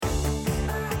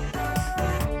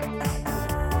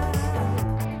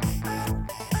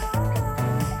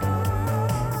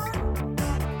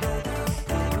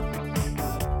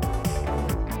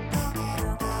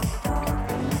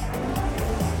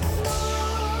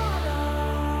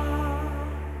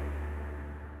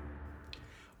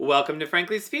Welcome to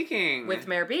Frankly Speaking. With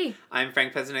Mayor B. I'm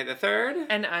Frank Pezzanate III.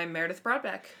 And I'm Meredith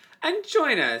Broadbeck. And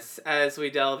join us as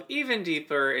we delve even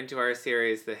deeper into our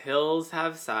series, The Hills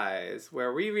Have Size,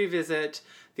 where we revisit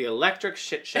the electric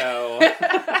shit show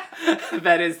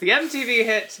that is the MTV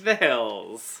hit, The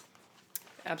Hills.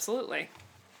 Absolutely.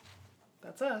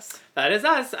 That's us. That is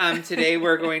us. Today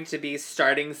we're going to be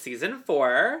starting season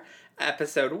 4.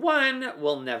 Episode 1,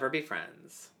 We'll Never Be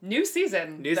Friends. New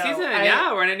season. New season,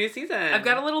 yeah, we're in a new season. I've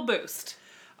got a little boost.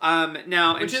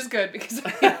 Which is good because I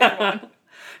had one.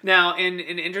 Now, in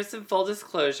interest of full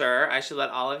disclosure, I should let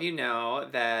all of you know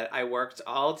that I worked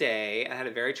all day. I had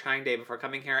a very trying day before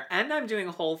coming here, and I'm doing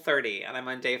Whole30, and I'm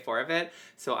on day 4 of it,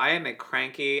 so I am a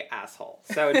cranky asshole.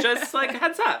 So just,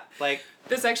 heads up.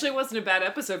 This actually wasn't a bad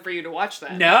episode for you to watch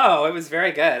then. No, it was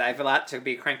very good. I have a lot to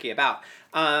be cranky about.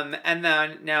 And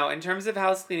then, now, in terms of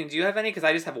house cleaning, do you have any? Because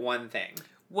I just have one thing.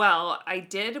 Well, I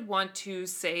did want to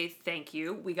say thank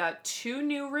you. We got 2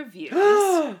 new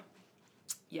reviews.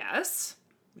 Yes.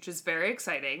 Which is very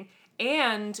exciting.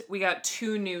 And we got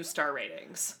 2 new star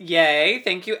ratings. Yay.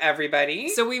 Thank you, everybody.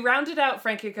 So we rounded out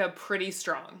Frankica pretty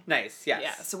strong. Nice, yes.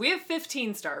 Yeah, so we have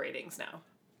 15 star ratings now.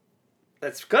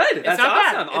 That's good. That's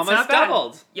awesome. Bad. Almost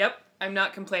doubled. Yep, I'm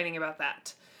not complaining about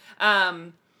that.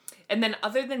 And then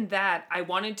other than that, I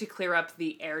wanted to clear up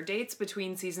the air dates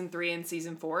between season 3 and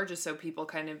season 4, just so people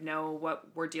kind of know what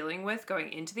we're dealing with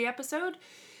going into the episode.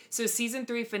 So season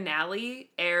 3 finale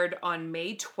aired on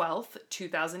May 12th,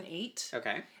 2008.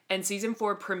 Okay. And season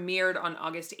 4 premiered on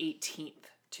August 18th,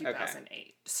 2008.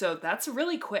 Okay. So that's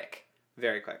really quick.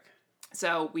 Very quick.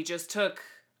 So we just took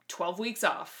 12 weeks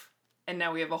off, and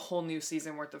now we have a whole new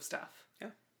season worth of stuff.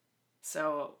 Yeah.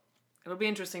 So it'll be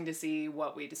interesting to see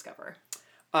what we discover.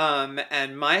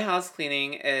 And my house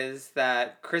cleaning is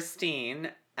that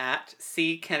Christine at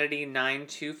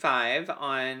ckennedy925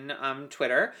 on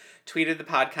Twitter tweeted the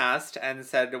podcast and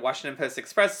said, Washington Post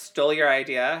Express stole your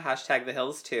idea,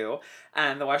 #TheHills2.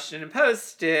 And the Washington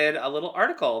Post did a little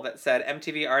article that said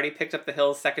MTV already picked up The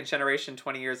Hills' second generation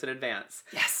 20 years in advance.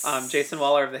 Yes. Jason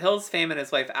Waller of The Hills fame and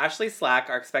his wife Ashley Slack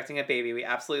are expecting a baby. We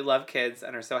absolutely love kids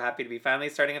and are so happy to be finally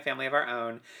starting a family of our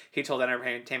own, he told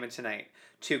Entertainment Tonight.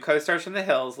 2 co-stars from The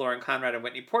Hills, Lauren Conrad and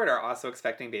Whitney Porter, are also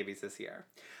expecting babies this year.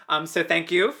 So thank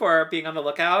you for being on the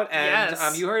lookout. And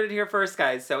yes. You heard it here first,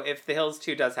 guys. So if The Hills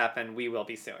 2 does happen, we will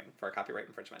be suing for copyright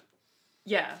infringement.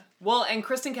 Yeah. Well, and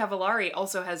Kristen Cavallari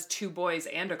also has 2 boys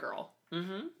and a girl.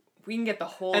 Mm-hmm. We can get the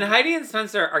whole... And Heidi and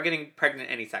Spencer are getting pregnant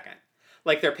any second.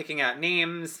 They're picking out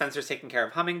names. Spencer's taking care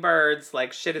of hummingbirds.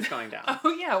 Shit is going down. Oh,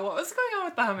 yeah. What was going on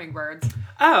with the hummingbirds?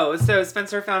 Oh, so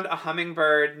Spencer found a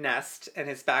hummingbird nest in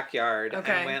his backyard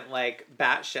and went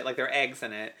batshit, there were eggs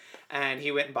in it. And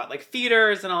he went and bought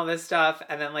feeders and all this stuff.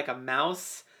 And then a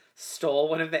mouse stole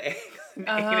one of the eggs and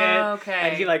ate it. Okay.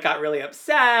 And he got really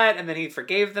upset. And then he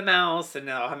forgave the mouse. And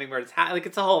now hummingbirds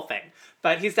it's a whole thing.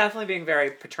 But he's definitely being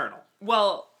very paternal.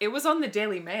 Well, it was on the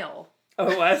Daily Mail. Oh,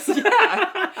 it was?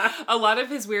 Yeah. A lot of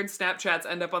his weird Snapchats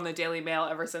end up on the Daily Mail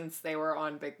ever since they were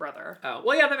on Big Brother. Oh,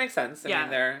 well, yeah, that makes sense. I Yeah.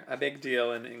 mean, they're a big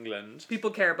deal in England.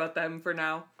 People care about them for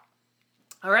now.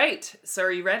 All right. So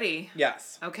are you ready?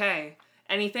 Yes. Okay.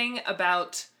 Anything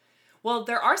about... Well,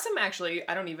 there are some, actually,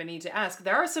 I don't even need to ask.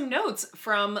 There are some notes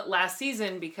from last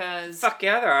season because... Fuck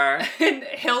yeah, there are. In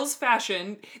Hills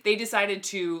fashion, they decided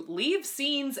to leave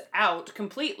scenes out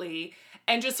completely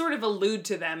and just sort of allude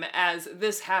to them as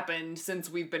this happened since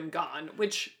we've been gone,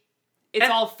 which it's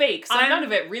all fake, so none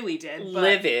of it really did. But...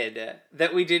 livid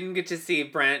that we didn't get to see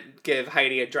Brent give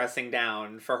Heidi a dressing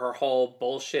down for her whole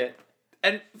bullshit.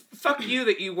 And fuck you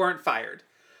that you weren't fired.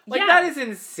 That is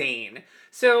insane.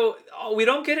 So we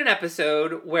don't get an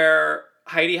episode where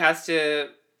Heidi has to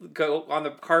go on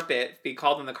the carpet, be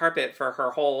called on the carpet for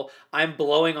her whole, I'm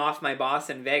blowing off my boss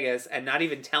in Vegas and not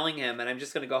even telling him, and I'm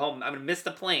just going to go home. I'm going to miss the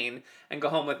plane and go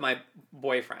home with my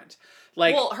boyfriend.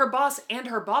 Well, her boss and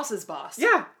her boss's boss.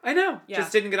 Yeah, I know. Yeah.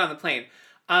 Just didn't get on the plane.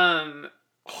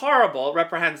 Horrible,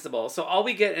 reprehensible. So all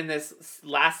we get in this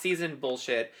last season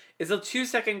bullshit is a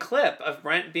 2-second clip of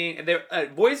Brent being,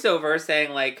 voiceover saying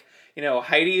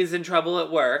Heidi is in trouble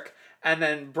at work. And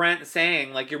then Brent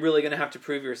saying, you're really going to have to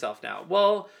prove yourself now.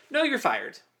 Well, no, you're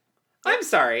fired. I'm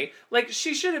sorry.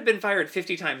 She should have been fired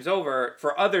 50 times over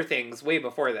for other things way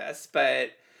before this.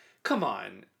 But, come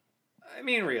on. I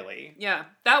mean, really. Yeah,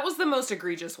 that was the most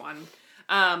egregious one.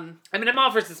 I'm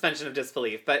all for suspension of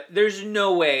disbelief, but there's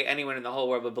no way anyone in the whole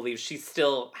world would believe she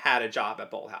still had a job at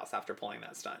Bolthouse after pulling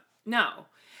that stunt. No.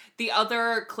 The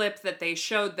other clip that they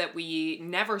showed that we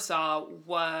never saw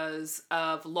was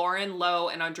of Lauren, Lo,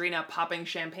 and Audrina popping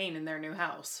champagne in their new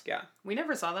house. Yeah. We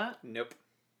never saw that. Nope.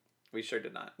 We sure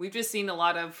did not. We've just seen a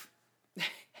lot of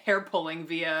hair pulling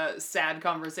via sad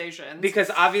conversations.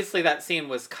 Because obviously that scene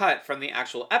was cut from the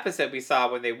actual episode we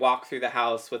saw when they walk through the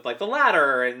house with like the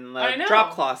ladder and the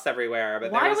drop cloths everywhere.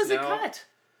 But why was it cut?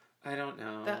 I don't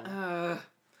know.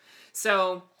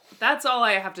 So that's all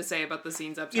I have to say about the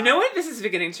scenes up top. You know what this is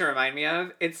beginning to remind me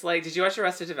of? It's like, did you watch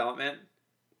Arrested Development?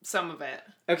 Some of it.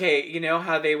 Okay, you know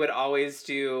how they would always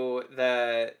do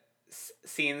the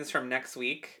scenes from next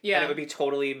week? Yeah. And it would be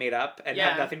totally made up and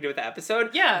have nothing to do with the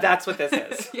episode? Yeah. That's what this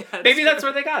is. Maybe that's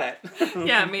where they got it.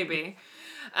 Yeah, maybe.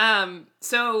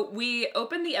 So we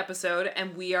open the episode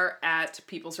and we are at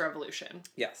People's Revolution.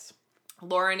 Yes.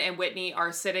 Lauren and Whitney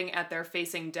are sitting at their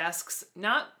facing desks,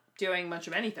 not doing much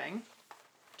of anything,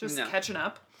 just catching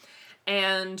up.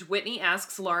 And Whitney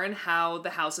asks Lauren how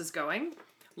the house is going.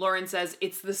 Lauren says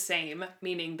it's the same,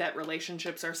 meaning that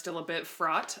relationships are still a bit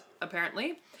fraught,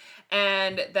 apparently.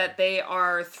 And that they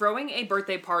are throwing a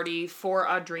birthday party for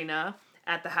Audrina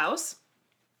at the house.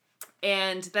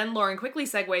 And then Lauren quickly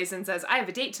segues and says, I have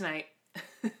a date tonight.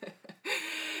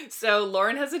 So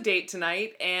Lauren has a date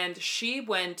tonight, and she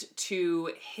went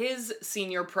to his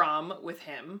senior prom with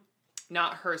him.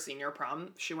 Not her senior prom.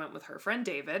 She went with her friend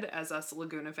David, as us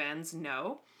Laguna fans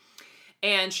know.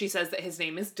 And she says that his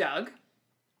name is Doug.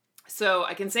 So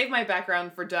I can save my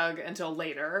background for Doug until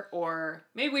later, or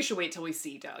maybe we should wait till we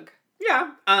see Doug.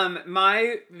 Yeah.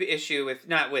 My issue with,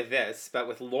 not with this, but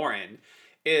with Lauren,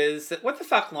 is that, what the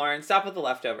fuck, Lauren? Stop with the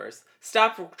leftovers.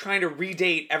 Stop trying to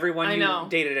redate everyone you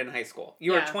dated in high school.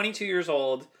 You are 22 years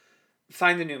old.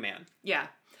 Find the new man. Yeah.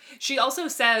 She also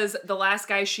says the last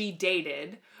guy she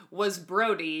dated was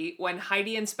Brody when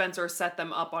Heidi and Spencer set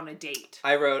them up on a date.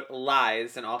 I wrote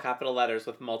lies in all capital letters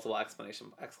with multiple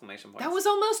exclamation points. That was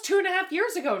almost 2.5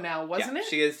 years ago now, wasn't it?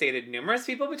 She has dated numerous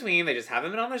people between. They just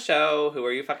haven't been on the show. Who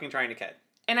are you fucking trying to kid?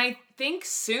 And I think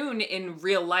soon in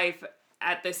real life,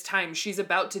 at this time, she's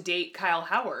about to date Kyle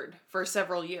Howard for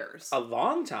several years. A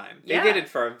long time. They dated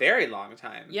for a very long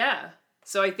time. Yeah.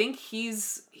 So I think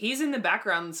he's in the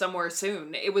background somewhere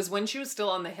soon. It was when she was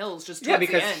still on the hills, just towards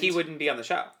because the end. he wouldn't be on the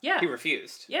show. Yeah. He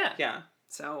refused. Yeah. Yeah.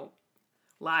 So,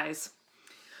 lies.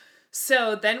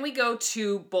 So then we go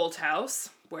to Bolt House,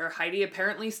 where Heidi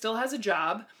apparently still has a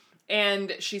job,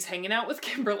 and she's hanging out with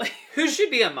Kimberly. Who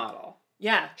should be a model.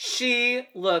 Yeah. She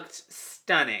looked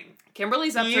stunning.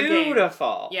 Kimberly's up to her game.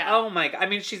 Beautiful. Yeah. Oh my god. I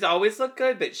mean, she's always looked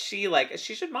good, but she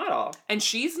should model. And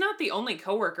she's not the only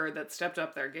coworker that stepped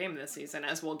up their game this season,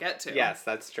 as we'll get to. Yes,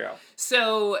 that's true.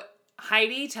 So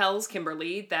Heidi tells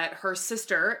Kimberly that her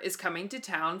sister is coming to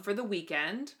town for the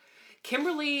weekend.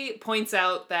 Kimberly points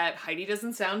out that Heidi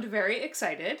doesn't sound very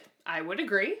excited. I would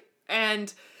agree.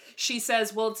 And she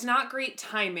says, well, it's not great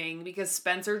timing because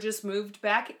Spencer just moved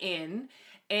back in.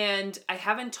 And I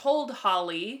haven't told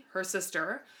Holly, her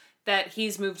sister, that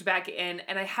he's moved back in,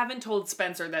 and I haven't told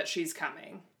Spencer that she's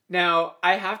coming. Now,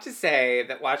 I have to say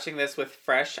that watching this with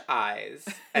fresh eyes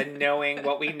and knowing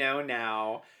what we know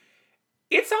now,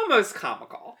 it's almost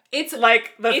comical. It's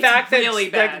like the fact really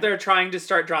that they're trying to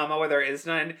start drama where there is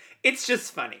none. It's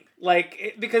just funny.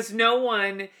 Because no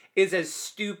one is as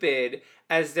stupid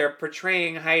as they're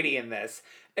portraying Heidi in this.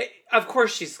 Of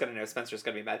course she's going to know Spencer's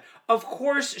going to be mad. Of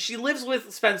course she lives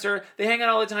with Spencer. They hang out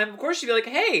all the time. Of course she'd be like,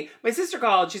 hey, my sister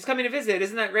called. She's coming to visit.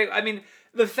 Isn't that great? I mean,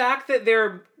 the fact that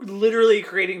they're literally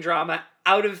creating drama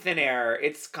out of thin air,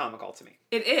 it's comical to me.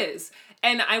 It is.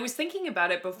 And I was thinking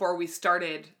about it before we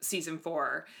started season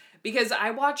 4, because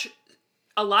I watch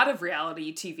a lot of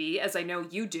reality TV, as I know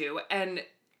you do. And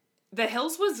The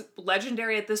Hills was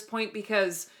legendary at this point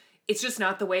because it's just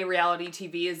not the way reality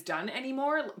TV is done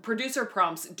anymore. Producer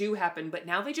prompts do happen, but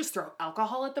now they just throw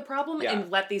alcohol at the problem and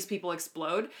let these people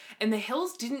explode. And The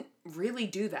Hills didn't really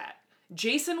do that.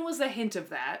 Jason was a hint of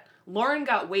that. Lauren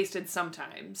got wasted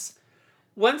sometimes.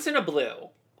 Once in a blue.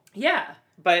 Yeah.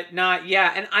 But not,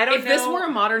 and I don't know. If this were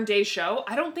a modern day show,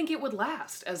 I don't think it would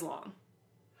last as long.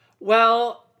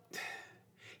 Well,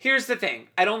 here's the thing.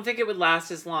 I don't think it would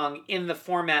last as long in the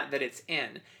format that it's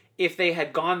in. If they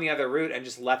had gone the other route and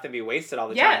just let them be wasted all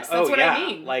the time. Yes, that's what I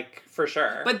mean. For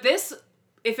sure. But this,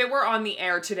 if it were on the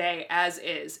air today as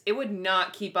is, it would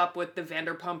not keep up with the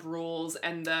Vanderpump Rules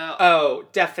and the... Oh,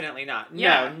 definitely not.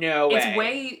 Yeah. No way. It's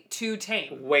way too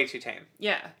tame. Way too tame.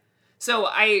 Yeah. So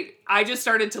I just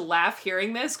started to laugh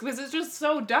hearing this because it's just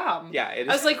so dumb. Yeah, it is.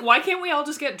 I was like, why can't we all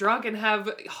just get drunk and have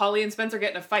Holly and Spencer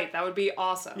get in a fight? That would be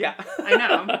awesome. Yeah. I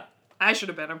know. I should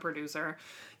have been a producer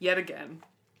yet again.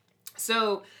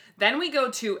 So then we go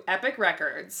to Epic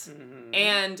Records,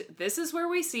 and this is where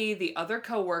we see the other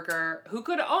coworker who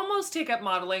could almost take up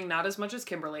modeling, not as much as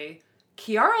Kimberly.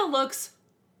 Kiara looks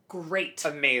great.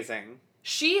 Amazing.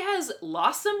 She has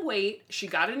lost some weight. She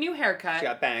got a new haircut. She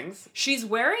got bangs. She's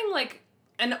wearing like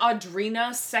an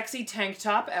Audrina sexy tank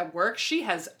top at work. She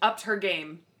has upped her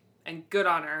game. And good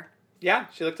on her. Yeah,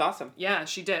 she looks awesome. Yeah,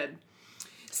 she did.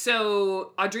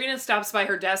 So Audrina stops by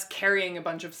her desk carrying a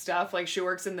bunch of stuff. Like, she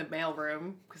works in the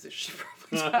mailroom, because she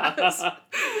probably does.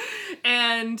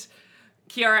 And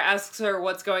Kiara asks her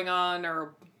what's going on,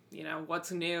 or, you know,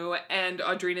 what's new. And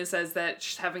Audrina says that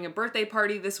she's having a birthday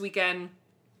party this weekend.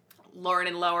 Lauren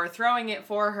and Lo are throwing it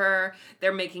for her.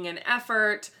 They're making an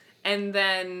effort. And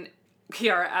then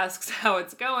Kiara asks how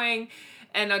it's going.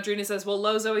 And Audrina says, well,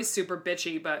 Lo's always super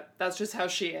bitchy, but that's just how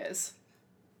she is.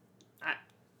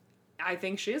 I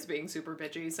think she is being super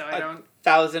bitchy, so I don't...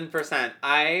 1,000%.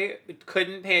 I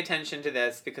couldn't pay attention to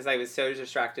this because I was so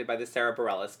distracted by the Sarah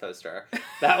Bareilles poster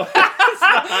that was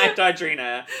behind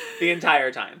Audrina the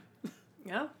entire time.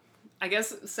 Yeah. I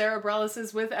guess Sarah Bareilles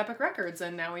is with Epic Records,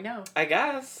 and now we know. I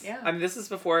guess. Yeah. I mean, this is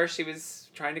before she was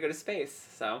trying to go to space,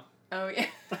 so... Oh, yeah.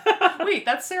 Wait,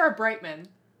 that's Sarah Brightman.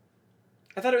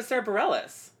 I thought it was Sarah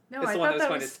Bareilles. No, it's I the one thought that was that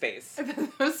going was... to space. I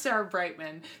thought that was Sarah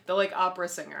Brightman, the, like, opera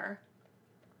singer.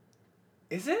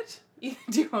 Is it?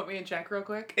 Do you want me to check real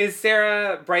quick? Is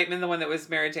Sarah Brightman the one that was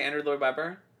married to Andrew Lloyd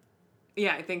Webber?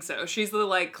 Yeah, I think so. She's the,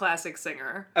 like, classic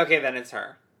singer. Okay, then it's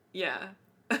her. Yeah.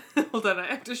 Hold on, I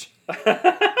have to...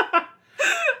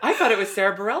 I thought it was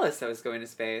Sarah Bareilles that was going to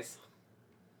space.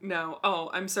 No. Oh,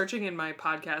 I'm searching in my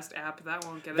podcast app. That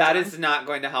won't get it That done. is not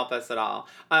going to help us at all.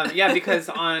 Yeah, because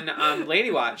on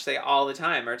Lady Watch, they all the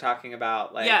time are talking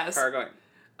about, like, yes. her going...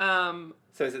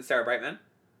 So is it Sarah Brightman?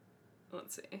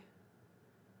 Let's see.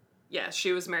 Yeah,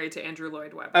 she was married to Andrew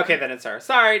Lloyd Webber. Okay, then it's her.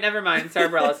 Sorry, never mind. Sarah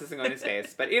Bareilles isn't going to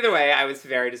space. But either way, I was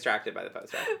very distracted by the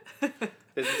poster.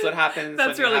 This is what happens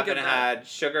when you haven't had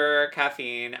sugar,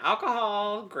 caffeine,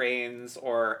 alcohol, grains,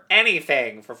 or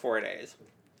anything for 4 days.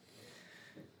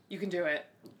 You can do it.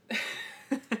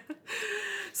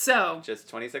 So. Just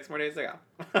 26 more days to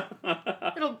go.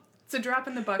 It's a drop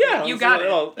in the bucket. Yeah, you got it.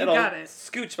 You got it.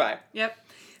 Scooch by. Yep.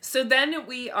 So then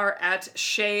we are at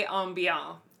Chez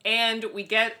Ambiance. And we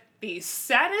get the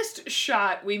saddest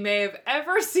shot we may have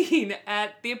ever seen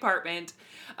at the apartment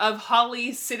of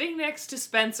Holly sitting next to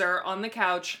Spencer on the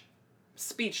couch,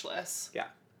 speechless. Yeah.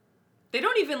 They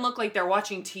don't even look like they're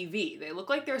watching TV. They look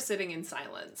like they're sitting in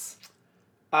silence.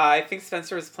 I think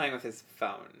Spencer was playing with his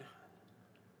phone.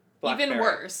 Even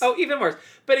worse. Oh, even worse.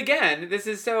 But again, this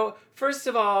is so... First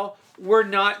of all, we're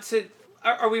not to...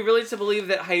 Are we really to believe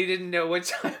that Heidi didn't know what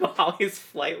time Holly's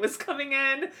flight was coming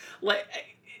in? Like...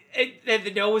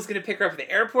 that Noah was going to pick her up at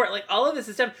the airport. Like, all of this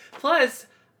is done. Plus,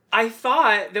 I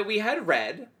thought that we had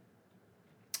read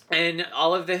in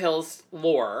All of the Hills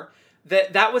lore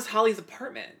that was Holly's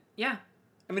apartment. Yeah.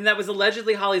 I mean, that was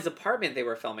allegedly Holly's apartment they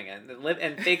were filming in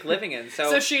and fake living in.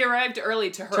 So she arrived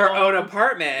early to her own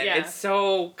apartment. Yeah. It's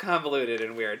so convoluted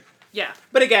and weird. Yeah.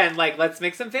 But again, like, let's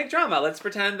make some fake drama. Let's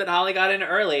pretend that Holly got in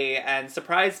early and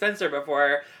surprised Spencer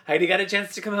before Heidi got a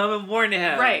chance to come home and warn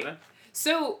him. Right.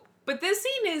 So... But this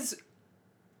scene is,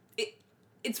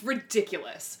 it's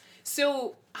ridiculous.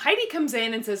 So Heidi comes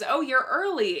in and says, oh, you're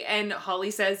early. And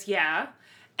Holly says, yeah.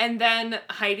 And then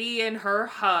Heidi and her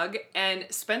hug, and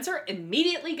Spencer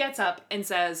immediately gets up and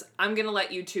says, I'm going to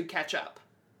let you two catch up.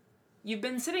 You've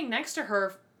been sitting next to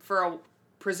her for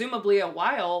presumably a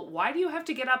while. Why do you have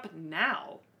to get up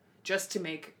now? Just to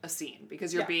make a scene,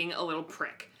 because you're being a little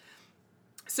prick.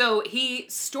 So he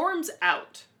storms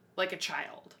out like a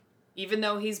child. Even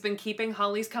though he's been keeping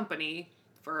Holly's company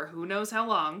for who knows how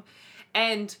long.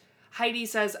 And Heidi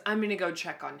says, I'm going to go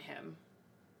check on him.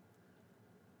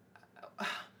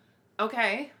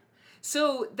 Okay.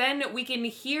 So then we can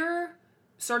hear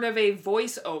sort of a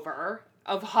voiceover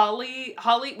of Holly.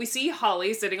 We see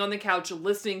Holly sitting on the couch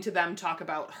listening to them talk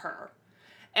about her.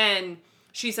 And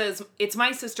she says, it's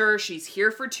my sister. She's here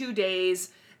for 2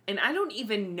 days. And I don't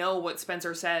even know what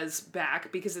Spencer says back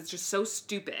because it's just so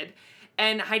stupid.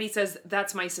 And Heidi says,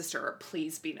 that's my sister.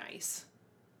 Please be nice.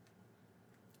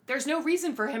 There's no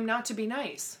reason for him not to be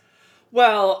nice.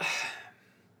 Well,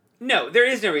 no, there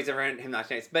is no reason for him not to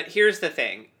be nice. But here's the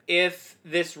thing. If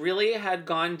this really had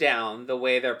gone down the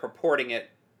way they're purporting it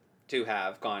to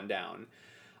have gone down,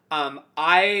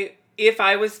 if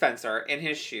I was Spencer in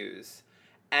his shoes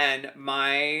and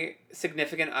my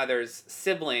significant other's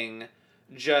sibling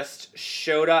just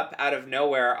showed up out of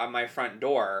nowhere on my front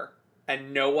door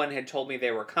and no one had told me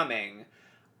they were coming,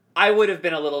 I would have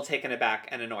been a little taken aback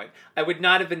and annoyed. I would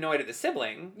not have been annoyed at the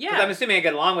sibling. Yeah. Because I'm assuming I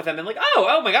get along with them and like,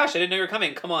 oh my gosh, I didn't know you were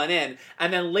coming. Come on in.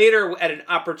 And then later, at an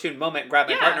opportune moment, grab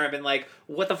my partner and been like,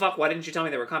 what the fuck? Why didn't you tell me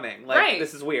they were coming? Like,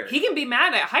 this is weird. He can be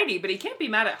mad at Heidi, but he can't be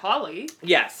mad at Holly.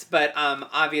 Yes, but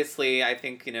obviously, I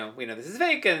think, we know this is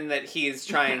fake and that he's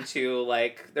trying to,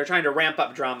 like, they're trying to ramp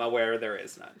up drama where there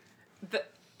is none.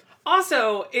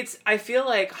 Also, I feel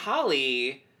like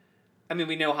Holly... I mean,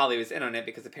 we know Holly was in on it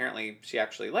because apparently she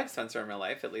actually likes Spencer in real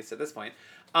life, at least at this point.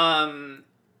 No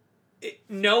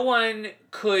one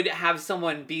could have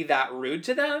someone be that rude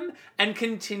to them and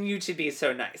continue to be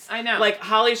so nice. I know. Like,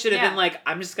 Holly should have been like,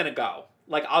 I'm just going to go.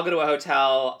 Like, I'll go to a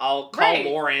hotel, I'll call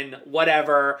Lauren,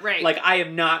 whatever. Right. Like, I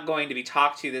am not going to be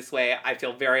talked to this way. I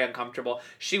feel very uncomfortable.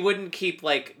 She wouldn't keep,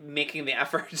 like, making the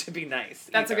effort to be nice.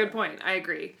 That's a good point. I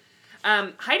agree.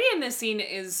 Heidi in this scene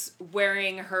is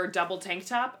wearing her double tank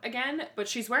top again, but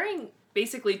she's wearing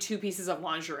basically 2 pieces of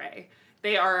lingerie.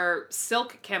 They are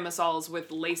silk camisoles with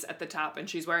lace at the top, and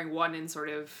she's wearing one in sort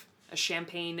of a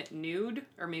champagne nude,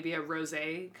 or maybe a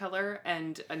rosé color,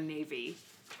 and a navy.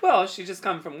 Well, she just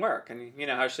come from work, and you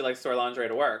know how she likes to wear lingerie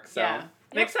to work, so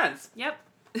makes sense. Yep.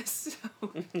 So,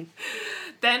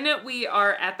 then we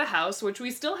are at the house, which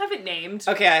we still haven't named.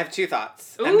 Okay, I have 2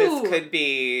 thoughts. Ooh. And this could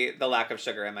be the lack of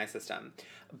sugar in my system.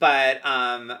 But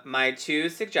my 2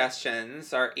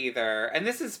 suggestions are either, and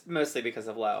this is mostly because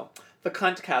of Lo, the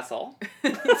cunt castle.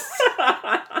 I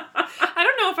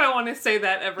don't know if I want to say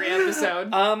that every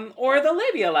episode. Or the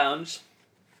labia lounge.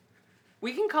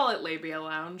 We can call it labia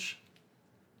lounge.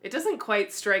 It doesn't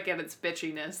quite strike at its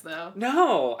bitchiness, though.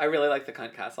 No, I really like the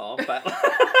cunt castle, but...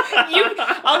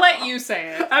 I'll let you say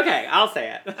it. Okay, I'll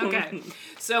say it. Okay.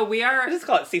 So we are... We'll just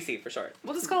call it CC for short.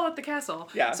 We'll just call it the castle.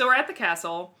 Yeah. So we're at the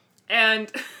castle,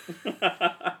 and...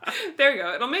 There you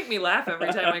go. It'll make me laugh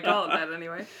every time I call it that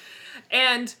anyway.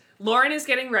 And Lauren is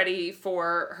getting ready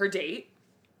for her date.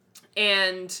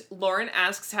 And Lauren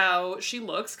asks how she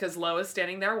looks, because Lo is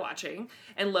standing there watching.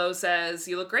 And Lo says,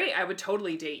 you look great. I would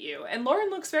totally date you. And Lauren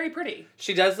looks very pretty.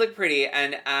 She does look pretty,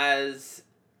 and as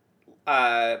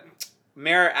Mara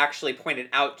actually pointed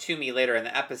out to me later in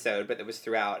the episode, but it was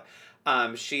throughout,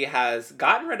 she has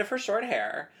gotten rid of her short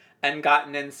hair and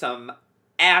gotten in some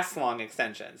ass-long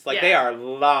extensions. Like, they are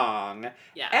long.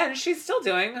 Yeah. And she's still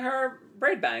doing her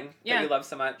braid bang that you love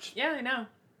so much. Yeah, I know.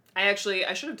 I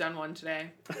should have done one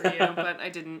today for you, but I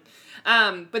didn't.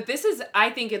 But this is, I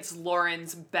think it's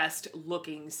Lauren's best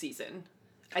looking season.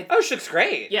 She looks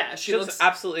great. Yeah, she looks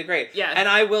absolutely great. Yeah. And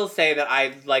I will say that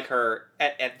I like her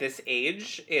at this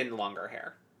age in longer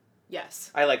hair.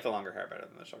 Yes. I like the longer hair better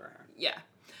than the shorter hair. Yeah.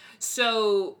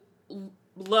 So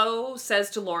Lo says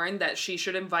to Lauren that she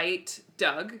should invite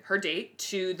Doug, her date,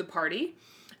 to the party.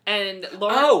 And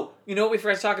Lauren... Oh, you know what we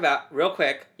forgot to talk about real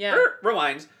quick? Yeah.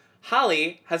 Rewind.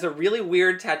 Holly has a really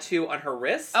weird tattoo on her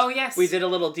wrist. Oh, yes. We did a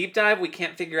little deep dive. We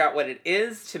can't figure out what it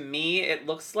is. To me, it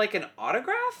looks like an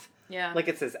autograph. Yeah. Like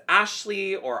it says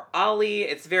Ashley or Ollie.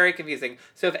 It's very confusing.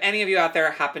 So if any of you out there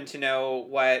happen to know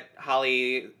what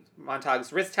Holly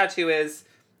Montag's wrist tattoo is,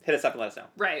 hit us up and let us know.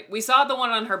 Right. We saw the one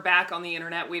on her back on the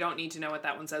internet. We don't need to know what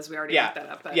that one says. We already looked that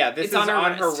up. But this is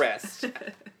on her wrist.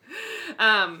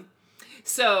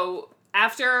 So...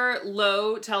 After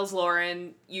Lo tells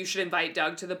Lauren, you should invite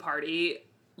Doug to the party,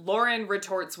 Lauren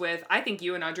retorts with, I think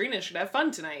you and Audrina should have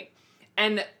fun tonight.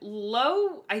 And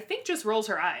Lo, I think, just rolls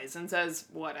her eyes and says,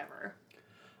 whatever.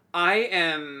 I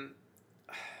am...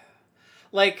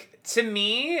 Like, to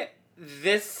me,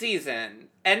 this season,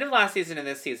 end of last season and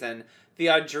this season, the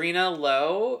Audrina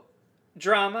Lo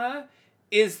drama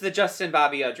is the Justin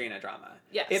Bobby Audrina drama.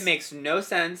 Yes. It makes no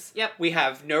sense. Yep. We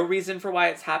have no reason for why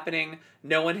it's happening.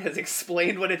 No one has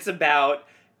explained what it's about.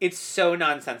 It's so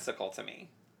nonsensical to me.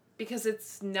 Because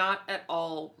it's not at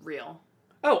all real.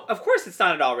 Oh, of course it's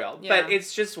not at all real. Yeah. But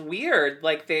it's just weird.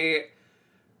 Like, they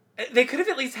could have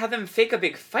at least had them fake a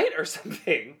big fight or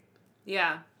something.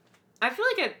 Yeah. I feel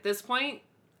like at this point,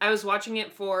 I was watching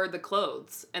it for the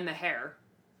clothes and the hair.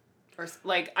 Or,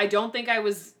 like, I don't think I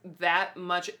was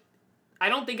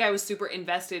super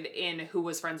invested in who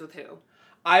was friends with who.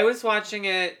 I was watching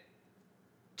it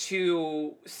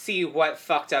to see what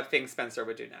fucked up thing Spencer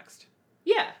would do next.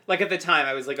 Yeah. Like, at the time,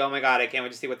 I was like, oh my god, I can't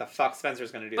wait to see what the fuck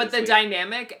Spencer's gonna do But this the week.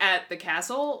 dynamic at the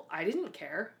castle, I didn't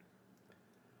care.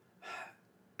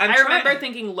 I remember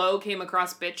thinking Lo came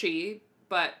across bitchy,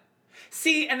 but...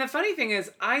 See, and the funny thing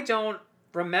is, I don't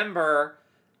remember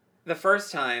the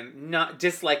first time not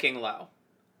disliking Lo.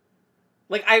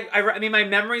 Like, I mean, my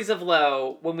memories of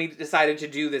Lo, when we decided to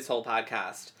do this whole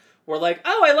podcast, were like,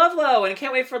 oh, I love Lo, and I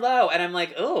can't wait for Lo. And I'm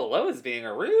like, oh, Lo is being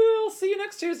a real see you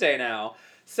next Tuesday now.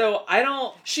 So I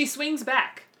don't... She swings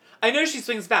back. I know she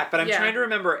swings back, but I'm Yeah. trying to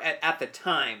remember at the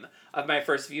time of my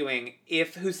first viewing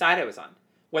whose side I was on.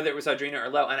 Whether it was Audrina or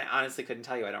Lo, and I honestly couldn't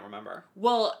tell you. I don't remember.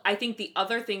 Well, I think the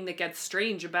other thing that gets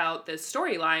strange about this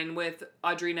storyline with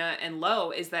Audrina and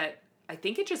Lo is that I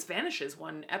think it just vanishes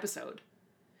one episode.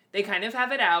 They kind of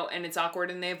have it out, and it's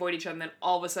awkward, and they avoid each other, and then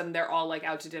all of a sudden they're all, like,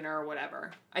 out to dinner or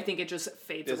whatever. I think it just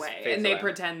fades away, and they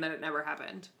pretend that it never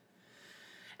happened.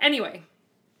 Anyway,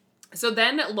 so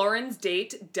then Lauren's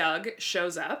date, Doug,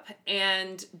 shows up,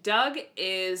 and Doug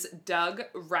is Doug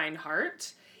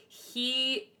Reinhardt.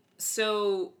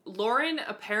 So Lauren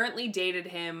apparently dated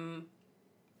him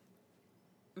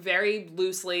very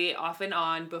loosely, off and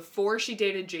on, before she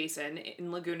dated Jason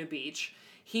in Laguna Beach.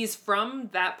 He's from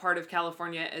that part of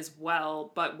California as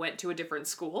well, but went to a different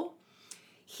school.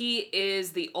 He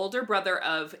is the older brother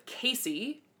of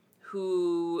Casey,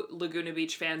 who Laguna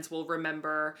Beach fans will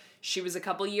remember. She was a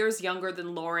couple years younger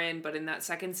than Lauren, but in that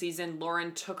second season,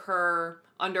 Lauren took her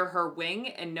under her wing,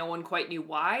 and no one quite knew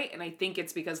why, and I think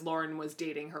it's because Lauren was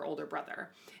dating her older brother.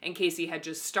 And Casey had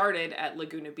just started at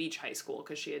Laguna Beach High School,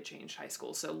 because she had changed high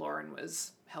school, so Lauren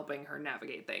was helping her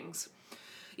navigate things,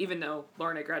 even though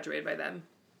Lauren had graduated by then.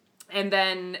 And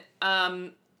then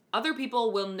other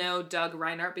people will know Doug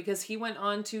Reinhardt because he went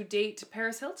on to date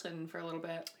Paris Hilton for a little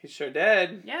bit. He sure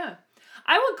did. Yeah.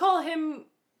 I would call him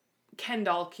Ken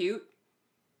doll cute.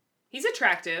 He's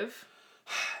attractive.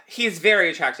 He's very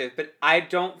attractive, but I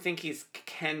don't think he's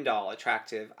Ken doll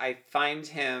attractive. I find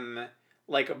him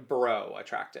like bro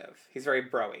attractive. He's very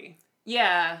bro-y.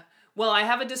 Yeah. Well, I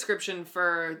have a description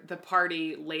for the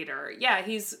party later. Yeah,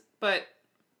 but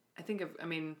I think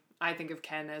of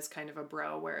Ken as kind of a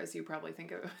bro, whereas you probably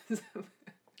think of...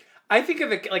 I think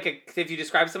of it if you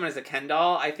describe someone as a Ken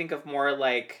doll, I think of more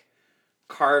like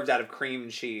carved out of cream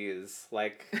cheese,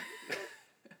 like...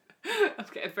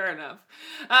 Okay, fair enough.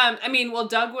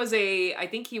 Doug was I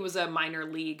think he was a minor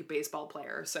league baseball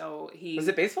player, so he... Was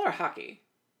it baseball or hockey?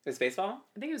 It was baseball?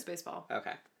 I think it was baseball.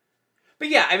 Okay. But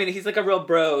yeah, I mean, he's like a real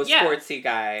bro, sportsy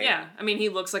guy. Yeah, I mean, he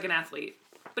looks like an athlete.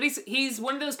 But he's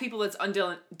one of those people that's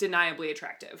undeniably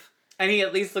attractive. And he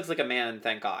at least looks like a man,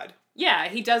 thank God. Yeah,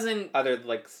 he doesn't...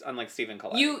 Unlike Stephen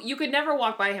Collette. You could never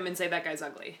walk by him and say, that guy's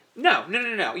ugly. No.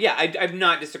 Yeah, I'm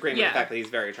not disagreeing with the fact that he's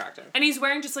very attractive. And he's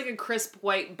wearing just like a crisp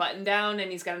white button down,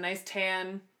 and he's got a nice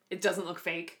tan. It doesn't look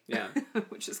fake. Yeah.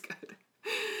 Which is good.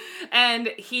 And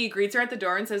he greets her at the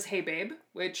door and says, hey, babe,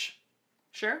 which,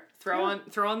 sure, throw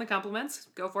on the compliments.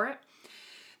 Go for it.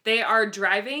 They are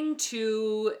driving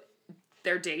to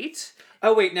their date.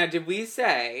 Oh, wait, now, did we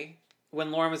say...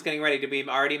 When Lauren was getting ready, did we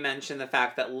already mention the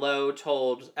fact that Lo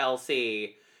told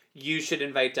LC, you should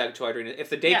invite Doug to Audrina? If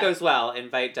the date goes well,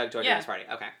 invite Doug to Audrina's party.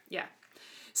 Okay. Yeah.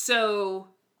 So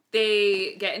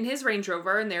they get in his Range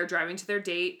Rover and they're driving to their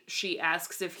date. She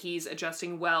asks if he's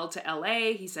adjusting well to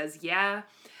LA. He says, yeah.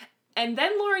 And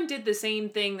then Lauren did the same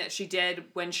thing that she did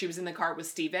when she was in the car with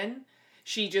Steven.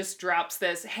 She just drops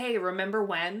this, hey, remember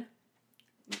when?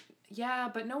 Yeah,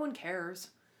 but no one cares.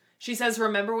 She says,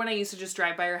 remember when I used to just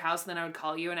drive by your house and then I would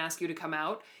call you and ask you to come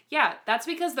out? Yeah, that's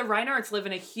because the Reinhardts live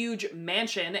in a huge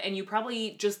mansion and you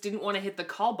probably just didn't want to hit the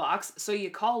call box, so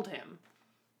you called him.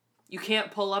 You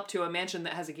can't pull up to a mansion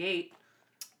that has a gate.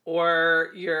 Or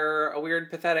you're a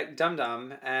weird, pathetic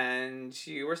dum-dum and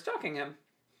you were stalking him.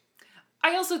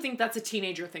 I also think that's a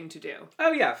teenager thing to do.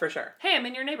 Oh, yeah, for sure. Hey, I'm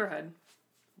in your neighborhood.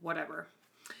 Whatever.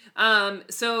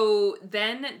 So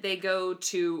then they go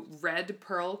to Red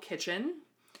Pearl Kitchen.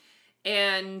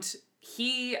 And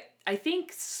he, I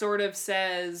think, sort of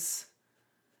says,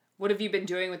 what have you been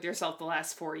doing with yourself the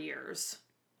last 4 years?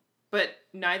 But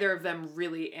neither of them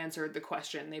really answered the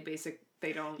question.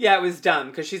 They don't... Yeah, it was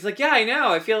dumb, because she's like, yeah, I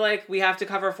know. I feel like we have to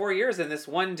cover 4 years in this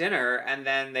one dinner, and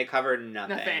then they covered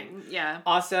nothing. Nothing, yeah.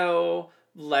 Also,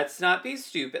 let's not be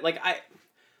stupid.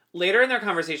 Later in their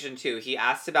conversation, too, he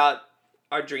asked about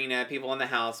Audrina, people in the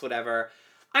house, whatever...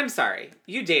 I'm sorry,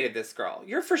 you dated this girl.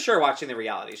 You're for sure watching the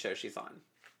reality show she's on.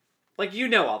 You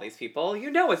know all these people. You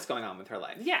know what's going on with her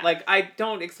life. Yeah. I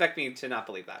don't expect me to not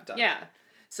believe that, Doug. Yeah.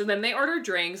 So then they order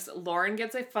drinks. Lauren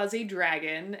gets a fuzzy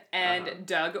dragon, and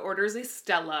Doug orders a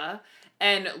Stella,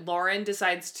 and Lauren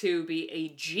decides to be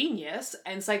a genius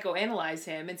and psychoanalyze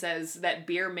him and says that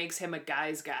beer makes him a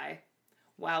guy's guy.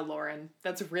 Wow, Lauren.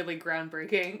 That's really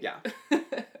groundbreaking. Yeah.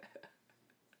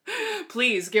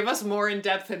 Please, give us more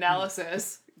in-depth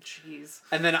analysis. Jeez.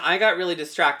 And then I got really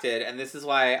distracted, and this is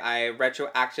why I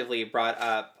retroactively brought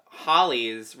up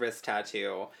Holly's wrist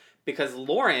tattoo, because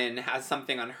Lauren has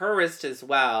something on her wrist as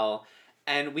well,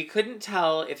 and we couldn't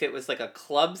tell if it was a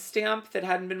club stamp that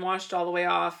hadn't been washed all the way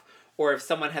off, or if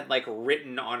someone had like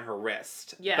written on her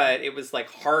wrist. Yeah. But it was like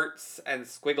hearts and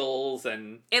squiggles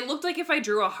and... It looked like if I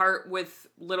drew a heart with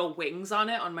little wings on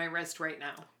it on my wrist right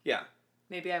now. Yeah.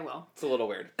 Maybe I will. It's a little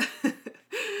weird.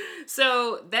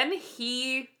 So then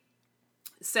he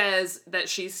says that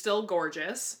she's still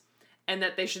gorgeous and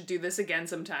that they should do this again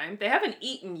sometime. They haven't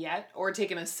eaten yet or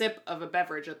taken a sip of a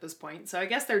beverage at this point, so I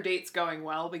guess their date's going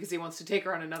well because he wants to take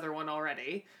her on another one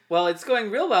already. Well, it's going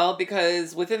real well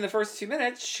because within the first 2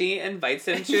 minutes, she invites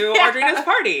him to Audrina's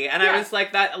party. And I was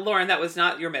like, "That, Lauren, that was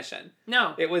not your mission.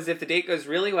 No. It was if the date goes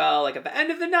really well, like at the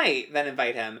end of the night, then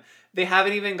invite him." They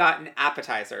haven't even gotten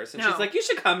appetizers. And she's like, "You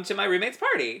should come to my roommate's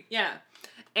party." Yeah.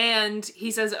 And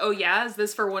he says, "Oh yeah, is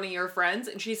this for one of your friends?"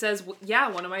 And she says, "Yeah,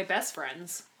 one of my best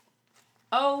friends."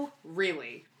 Oh,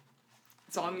 really?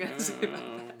 That's all I'm going to say about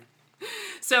that.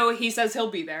 So he says he'll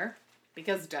be there,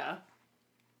 because duh.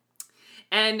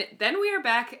 And then we are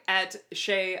back at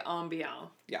Chez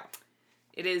Ambiant. Yeah.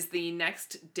 It is the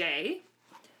next day.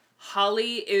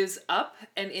 Holly is up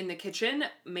and in the kitchen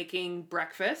making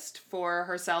breakfast for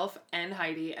herself and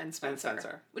Heidi and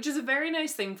Spencer. Which is a very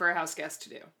nice thing for a house guest to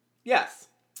do. Yes.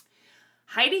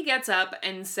 Heidi gets up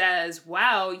and says,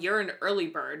 "Wow, you're an early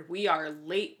bird. We are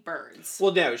late birds."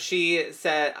 Well, no,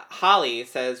 Holly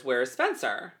says, "Where's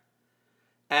Spencer?"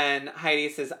 And Heidi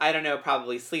says, "I don't know,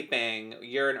 probably sleeping.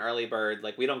 You're an early bird.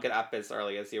 Like, we don't get up as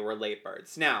early as you. We're late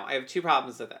birds." Now, I have 2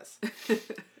 problems with this.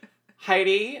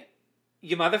 Heidi,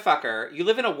 you motherfucker, you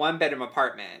live in a 1-bedroom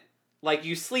apartment. Like,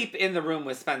 you sleep in the room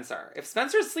with Spencer. If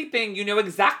Spencer's sleeping, you know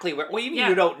exactly where... What do you mean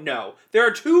you don't know? There are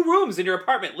 2 rooms in your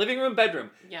apartment. Living room, bedroom.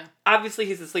 Yeah. Obviously,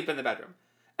 he's asleep in the bedroom.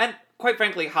 And, quite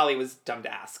frankly, Holly was dumb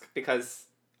to ask. Because,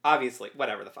 obviously,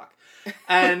 whatever the fuck.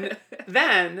 And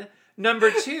then,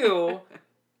 number 2,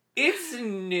 it's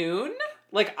noon?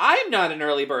 Like, I'm not an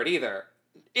early bird either.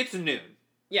 It's noon.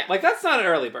 Yeah. Like, that's not an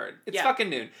early bird. It's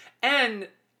fucking noon. And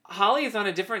Holly is on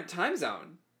a different time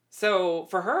zone. So,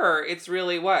 for her, it's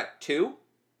really, what, 2?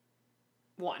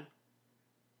 1.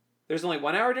 There's only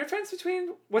 1 hour difference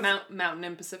between... Mountain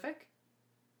and Pacific?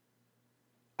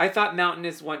 I thought mountain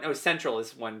is 1... Oh, central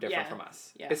is 1 different from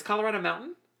us. Yeah. Is Colorado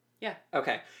mountain? Yeah.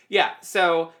 Okay. Yeah,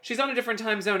 so she's on a different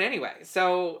time zone anyway.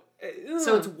 So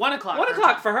it's 1 o'clock. 1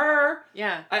 o'clock for her.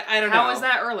 Yeah. I don't know. How is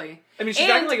that early? I mean, she's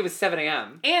acting like it was 7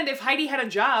 a.m. And if Heidi had a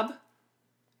job,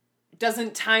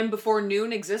 doesn't time before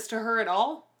noon exist to her at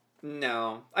all?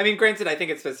 No. I mean, granted, I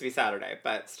think it's supposed to be Saturday,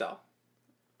 but still.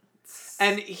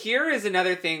 And here is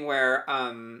another thing where,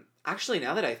 actually,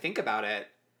 now that I think about it,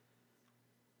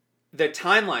 the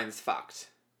timeline's fucked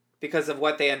because of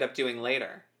what they end up doing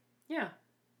later. Yeah.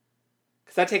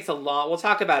 Because that takes a long... We'll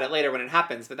talk about it later when it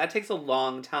happens, but that takes a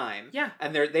long time. Yeah.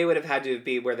 And they would have had to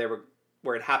be where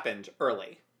it happened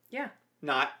early. Yeah.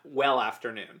 Not well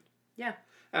afternoon. Yeah.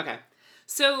 Okay.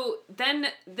 So then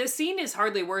the scene is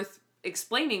hardly worth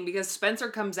explaining because Spencer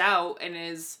comes out and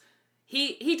is...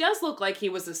 He does look like he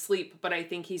was asleep, but I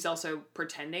think he's also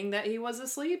pretending that he was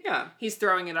asleep. Yeah. He's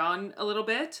throwing it on a little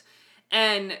bit.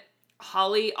 And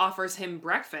Holly offers him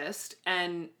breakfast,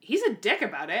 and he's a dick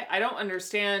about it. I don't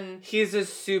understand. He's a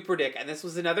super dick. And this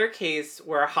was another case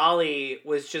where Holly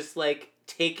was just like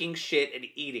taking shit and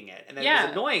eating it. And then it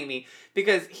was annoying me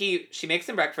because she makes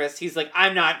him breakfast. He's like,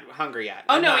 "I'm not hungry yet."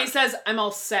 He says, "I'm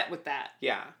all set with that."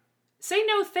 Yeah. Say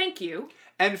no, thank you.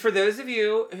 And for those of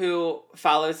you who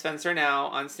follow Spencer now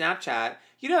on Snapchat,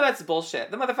 you know that's bullshit.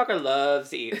 The motherfucker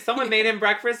loves to eat. If someone made him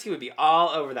breakfast, he would be all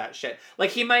over that shit. Like,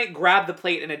 he might grab the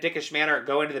plate in a dickish manner,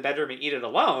 go into the bedroom and eat it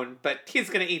alone, but he's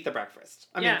gonna eat the breakfast.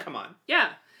 I mean, come on.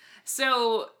 Yeah.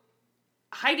 So,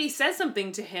 Heidi says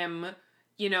something to him,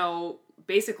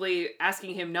 basically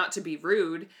asking him not to be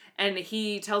rude, and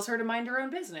he tells her to mind her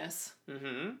own business.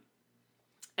 Mm-hmm.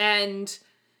 And...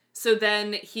 so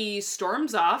then he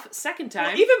storms off, second time.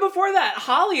 Well, even before that,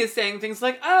 Holly is saying things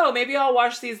like, "Oh, maybe I'll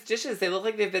wash these dishes. They look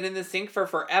like they've been in the sink for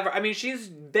forever." I mean, she's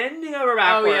bending over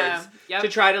backwards to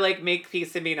try to, make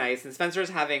peace and be nice, and Spencer's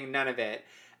having none of it.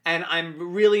 And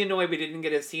I'm really annoyed we didn't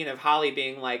get a scene of Holly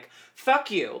being like,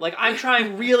 "Fuck you. Like, I'm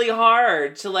trying really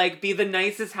hard to, be the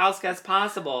nicest house guest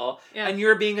possible, and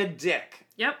you're being a dick."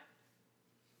 Yep.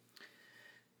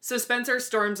 So Spencer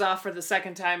storms off for the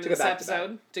second time in this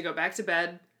episode to go back to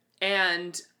bed.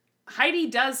 And Heidi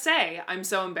does say, "I'm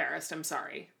so embarrassed, I'm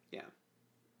sorry." Yeah.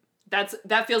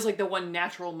 That feels like the one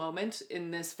natural moment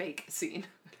in this fake scene.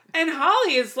 And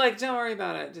Holly is like, "Don't worry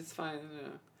about it, it's fine."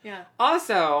 Yeah.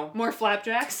 Also... more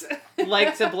flapjacks.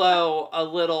 like to blow a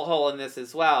little hole in this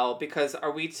as well, because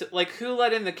are we... who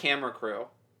let in the camera crew?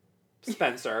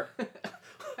 Spencer.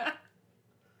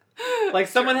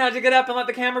 Someone had to get up and let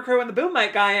the camera crew and the boom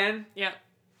mic guy in. Yeah.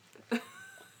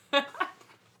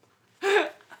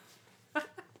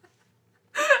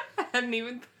 hadn't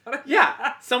even thought of Yeah,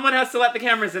 that. someone has to let the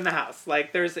cameras in the house.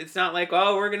 Like, it's not like,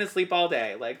 oh, we're gonna sleep all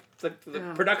day. Like, the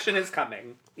production is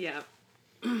coming. Yeah.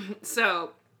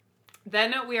 So,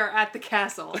 then we are at the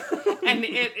castle, and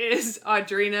it is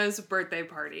Audrina's birthday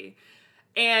party.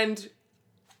 And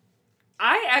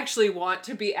I actually want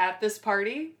to be at this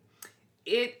party.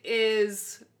 It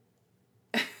is...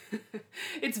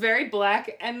 It's very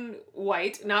black and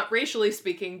white, not racially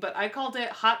speaking, but I called it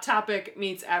Hot Topic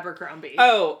meets Abercrombie.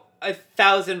 Oh,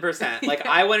 1,000%. Like,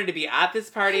 I wanted to be at this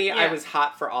party. Yeah. I was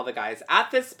hot for all the guys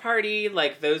at this party.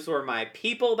 Like, those were my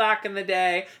people back in the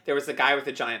day. There was a guy with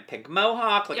a giant pink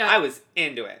mohawk. Like, Yeah. I was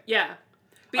into it. Yeah.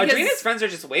 Audrina's friends are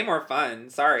just way more fun.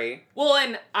 Sorry. Well,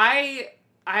 and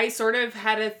I sort of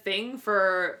had a thing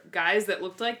for guys that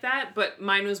looked like that, but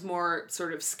mine was more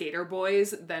sort of skater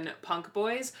boys than punk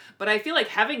boys. But I feel like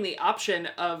having the option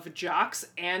of jocks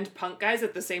and punk guys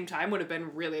at the same time would have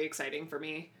been really exciting for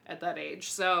me at that age.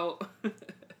 So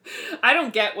I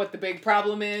don't get what the big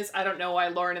problem is. I don't know why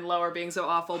Lauren and Lo are being so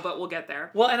awful, but we'll get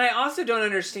there. Well, and I also don't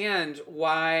understand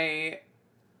why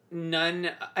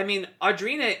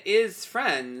Audrina is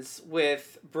friends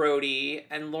with Brody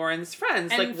and Lauren's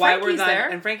friends. And like, why were Frankie's there.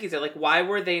 And Frankie's there. Like, why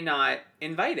were they not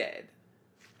invited?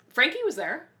 Frankie was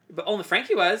there. But only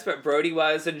Frankie was, but Brody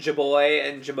was, and Jaboy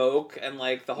and Jamoke and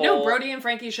like the whole. No, Brody and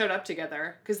Frankie showed up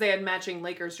together because they had matching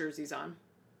Lakers jerseys on.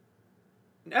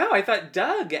 No, I thought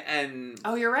Doug and.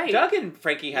 Oh, you're right. Doug and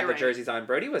Frankie had You're the right. jerseys on.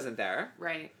 Brody wasn't there.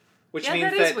 Right. Which Yeah,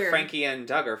 means that is that weird. Frankie and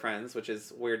Doug are friends, which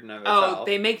is weird in and of itself. Oh,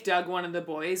 they make Doug one of the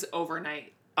boys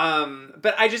overnight.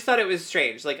 But I just thought it was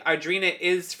strange. Like, Audrina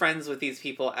is friends with these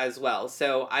people as well.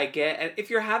 So I get, and if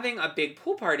you're having a big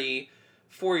pool party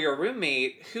for your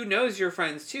roommate who knows your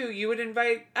friends too, you would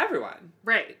invite everyone.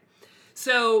 Right.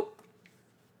 So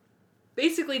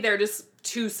basically they're just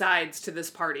two sides to this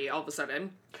party all of a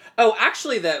sudden. Oh,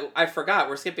 actually, I forgot.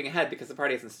 We're skipping ahead because the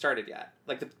party hasn't started yet.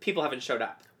 Like, the people haven't showed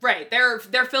up. Right. They're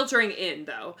filtering in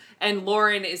though. And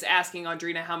Lauren is asking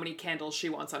Audrina how many candles she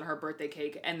wants on her birthday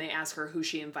cake, and they ask her who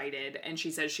she invited, and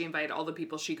she says she invited all the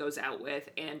people she goes out with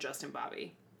and Justin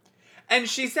Bobby. And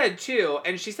she said, too,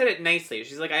 and she said it nicely.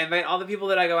 She's like, I invite all the people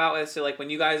that I go out with, so, like, when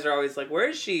you guys are always like, where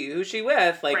is she? Who's she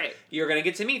with? Like, Right. You're going to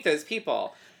get to meet those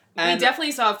people. And, We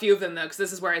definitely saw a few of them, though, because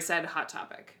this is where I said Hot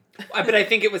Topic. but I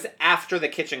think it was after the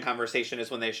kitchen conversation is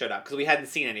when they showed up, because we hadn't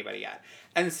seen anybody yet.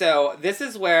 And so, this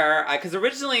is where, because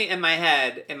originally in my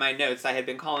head, in my notes, I had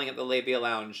been calling it the Labia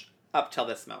Lounge up till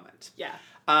this moment. Yeah.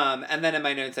 And then in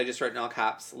my notes, I just wrote in all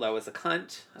caps, Lo is a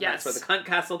cunt. And Yes. That's where the cunt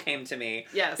castle came to me.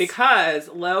 Yes. Because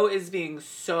Lo is being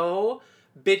so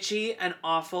bitchy and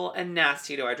awful and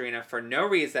nasty to Audrina for no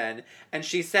reason. And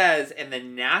she says, in the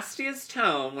nastiest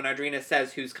tone, when Audrina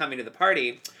says who's coming to the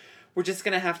party, we're just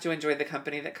going to have to enjoy the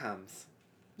company that comes.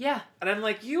 Yeah. And I'm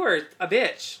like, you are a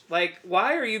bitch. Like,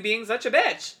 why are you being such a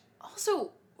bitch?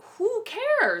 Also, who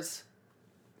cares?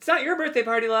 It's not your birthday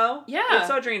party, Lo. Yeah. It's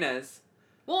Audrina's.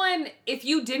 Well, and if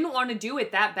you didn't want to do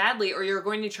it that badly, or you're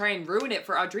going to try and ruin it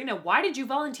for Audrina, why did you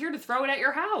volunteer to throw it at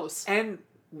your house? And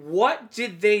what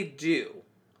did they do?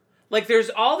 Like, there's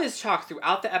all this talk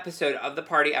throughout the episode of the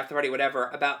party, after the party, whatever,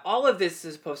 about all of this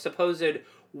supposed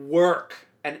work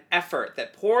and effort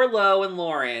that poor Lo and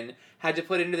Lauren had to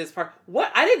put into this part.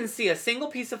 What? I didn't see a single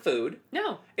piece of food.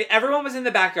 No. Everyone was in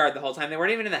the backyard the whole time. They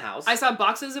weren't even in the house. I saw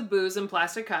boxes of booze and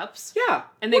plastic cups. Yeah.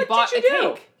 And they What bought did a you do?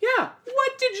 cake. Yeah.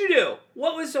 What did you do?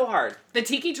 What was so hard? The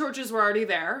tiki torches were already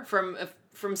there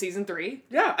from season 3.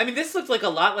 Yeah. I mean, this looked like a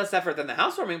lot less effort than the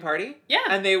housewarming party. Yeah.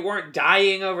 And they weren't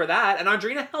dying over that. And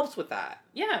Audrina helps with that.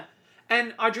 Yeah.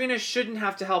 And Audrina shouldn't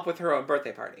have to help with her own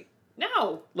birthday party.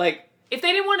 No. Like, If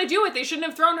they didn't want to do it, they shouldn't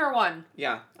have thrown her one.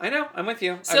 yeah, I know. I'm with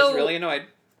you. I So- was really annoyed.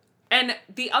 And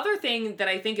the other thing that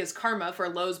I think is karma for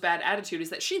Lo's bad attitude is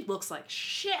that she looks like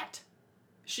shit.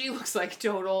 She looks like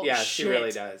total Yeah, shit. she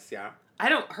really does. Yeah.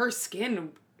 Her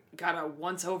skin got a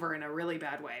once over in a really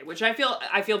bad way, which I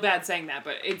feel bad saying that,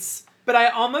 but it's... But I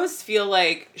almost feel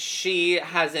like she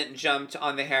hasn't jumped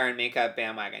on the hair and makeup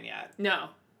bandwagon yet. No.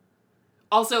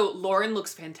 Also, Lauren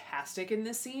looks fantastic in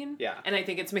this scene. Yeah. And I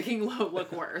think it's making Lo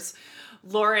look worse.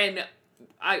 Lauren,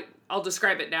 I'll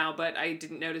describe it now, but I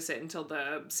didn't notice it until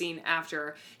the scene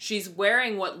after. She's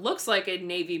wearing what looks like a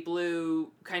navy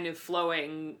blue kind of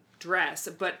flowing dress,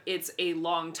 but it's a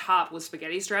long top with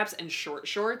spaghetti straps and short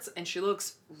shorts, and she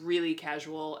looks really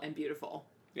casual and beautiful.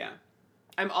 Yeah.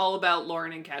 I'm all about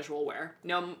Lauren in casual wear.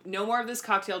 No more of this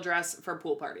cocktail dress for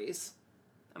pool parties.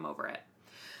 I'm over it.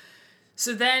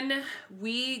 So then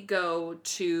we go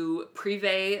to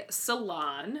Privé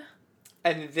Salon.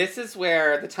 And this is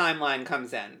where the timeline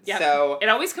comes in. Yep. So It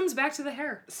always comes back to the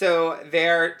hair. So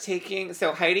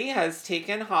Heidi has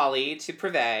taken Holly to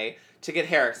Privé to get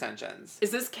hair extensions.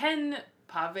 Is this Ken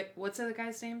Pavic? What's the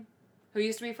guy's name? Who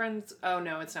used to be friends? Oh,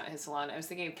 no, it's not his salon. I was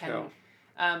thinking of Ken.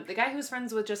 Who? The guy who's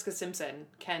friends with Jessica Simpson.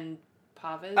 Ken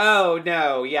Pavis? Oh,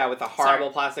 no. Yeah, with the horrible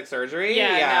plastic surgery.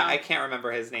 Yeah, no. I can't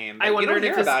remember his name. I wondered you don't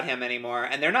hear if about him anymore,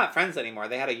 and they're not friends anymore.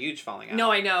 They had a huge falling out.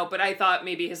 No, I know, but I thought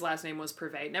maybe his last name was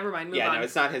Privé. Never mind, move on. No,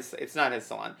 it's not his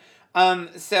salon.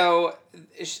 So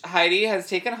Heidi has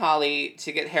taken Holly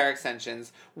to get hair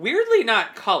extensions. Weirdly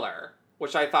not color,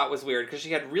 which I thought was weird because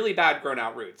she had really bad grown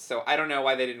out roots. So I don't know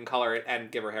why they didn't color it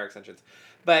and give her hair extensions.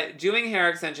 But doing hair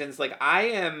extensions, like, I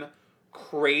am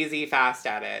crazy fast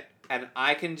at it, and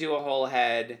I can do a whole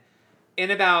head in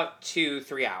about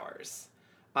 2-3 hours.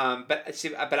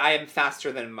 But I am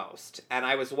faster than most. And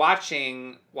I was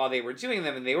watching while they were doing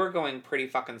them, and they were going pretty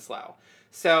fucking slow.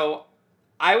 So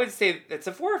I would say it's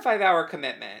a 4 or 5 hour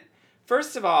commitment.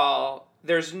 First of all,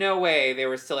 there's no way they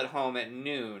were still at home at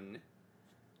noon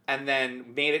and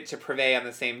then made it to Privé on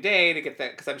the same day to get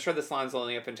that, because I'm sure the salon's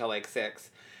only up until like 6.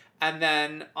 And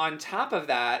then on top of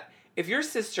that, if your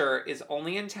sister is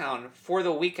only in town for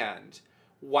the weekend,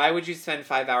 why would you spend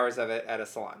 5 hours of it at a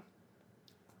salon?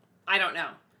 I don't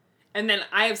know. And then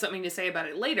I have something to say about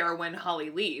it later when Holly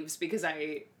leaves, because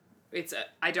I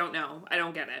don't know. I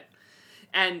don't get it.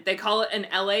 And they call it an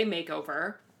LA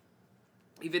makeover,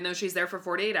 even though she's there for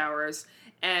 48 hours.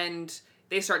 And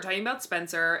they start talking about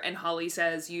Spencer, and Holly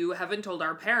says, "You haven't told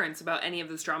our parents about any of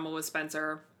this drama with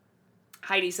Spencer."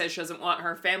 Heidi says she doesn't want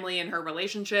her family in her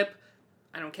relationship.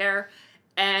 I don't care.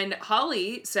 And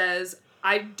Holly says,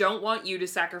 "I don't want you to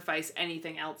sacrifice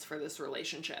anything else for this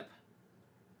relationship."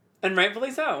 And rightfully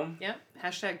so. Yeah.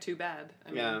 Hashtag too bad. I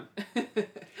mean. Yeah.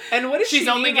 And what if she's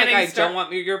only getting I don't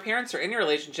want your parents are in your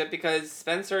relationship because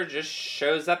Spencer just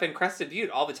shows up in Crested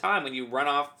Butte all the time when you run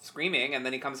off screaming and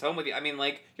then he comes home with you. I mean,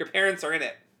 like, your parents are in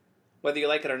it, whether you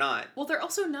like it or not. Well, they're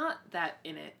also not that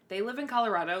in it. They live in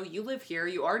Colorado. You live here.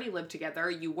 You already live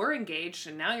together. You were engaged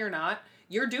and now you're not.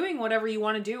 You're doing whatever you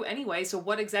want to do anyway, so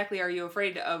what exactly are you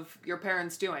afraid of your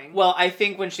parents doing? Well, I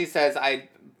think when she says, I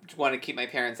want to keep my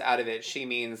parents out of it, she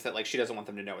means that, like, she doesn't want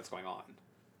them to know what's going on.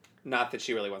 Not that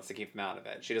she really wants to keep them out of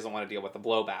it. She doesn't want to deal with the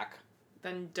blowback.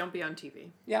 Then don't be on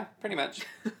TV. Yeah, pretty much.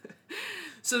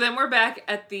 So then we're back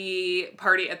at the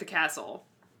party at the castle.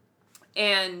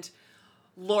 And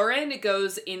Lauren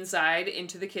goes inside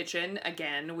into the kitchen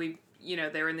again.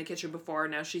 They were in the kitchen before,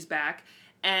 now she's back.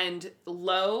 And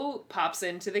Lo pops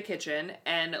into the kitchen,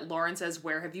 and Lauren says,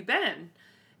 "Where have you been?"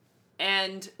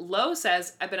 And Lo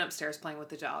says, "I've been upstairs playing with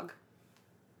the dog."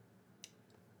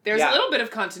 There's a little bit of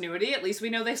continuity. At least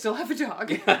we know they still have a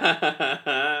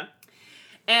dog.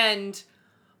 And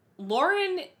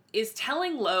Lauren is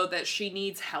telling Lo that she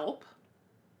needs help.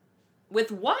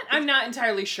 With what? I'm not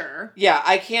entirely sure. Yeah,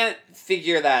 I can't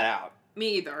figure that out.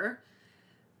 Me either.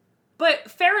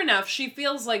 But fair enough, she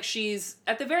feels like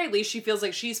at the very least, she feels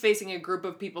like she's facing a group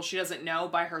of people she doesn't know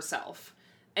by herself.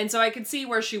 And so I could see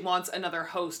where she wants another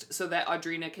host so that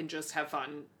Audrina can just have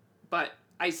fun. But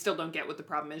I still don't get what the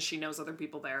problem is. She knows other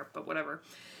people there, but whatever.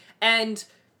 And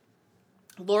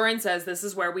Lauren says this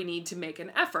is where we need to make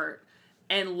an effort.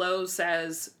 And Lo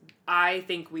says, "I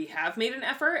think we have made an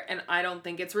effort, and I don't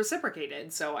think it's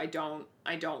reciprocated. So I don't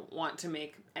want to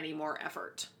make any more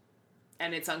effort.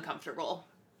 And it's uncomfortable."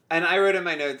 And I wrote in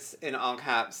my notes in all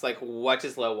caps, like, what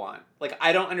does Lo want? Like,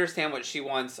 I don't understand what she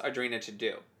wants Audrina to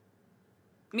do.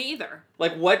 Me either.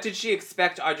 Like, what did she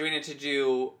expect Audrina to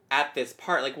do at this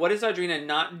part? Like, what is Audrina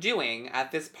not doing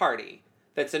at this party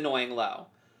that's annoying Lo?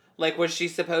 Like, was she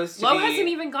supposed to Lo hasn't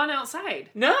even gone outside.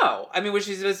 No. I mean, was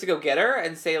she supposed to go get her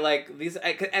and say, like, these...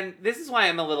 And this is why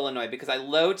I'm a little annoyed, because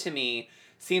Lo, to me,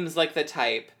 seems like the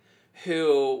type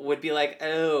who would be like,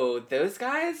 "Oh, those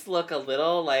guys look a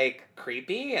little, like,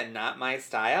 creepy and not my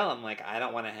style. I'm like, I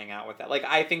don't want to hang out with that." Like,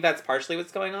 I think that's partially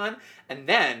what's going on. And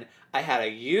then I had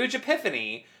a huge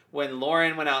epiphany when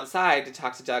Lauren went outside to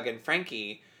talk to Doug and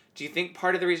Frankie. Do you think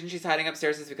part of the reason she's hiding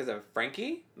upstairs is because of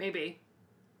Frankie? Maybe.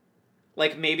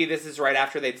 Like, maybe this is right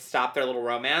after they'd stopped their little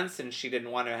romance and she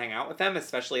didn't want to hang out with them,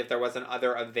 especially if there wasn't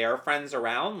other of their friends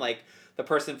around. Like, the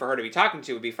person for her to be talking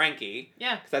to would be Frankie.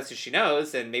 Yeah. Because that's who she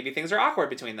knows, and maybe things are awkward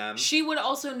between them. She would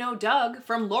also know Doug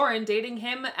from Lauren dating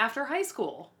him after high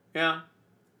school. Yeah.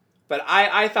 But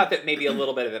I thought that maybe a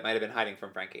little bit of it might have been hiding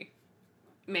from Frankie.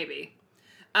 Maybe.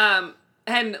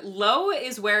 And Lo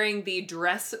is wearing the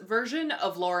dress version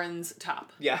of Lauren's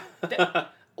top. Yeah.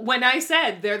 When I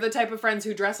said they're the type of friends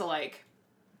who dress alike.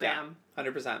 Bam. Yeah,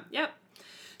 100%. Yep.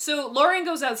 So Lauren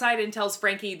goes outside and tells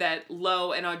Frankie that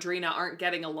Lo and Audrina aren't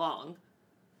getting along.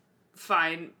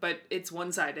 Fine, but it's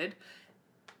one-sided.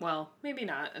 Well, maybe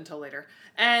not until later.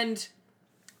 And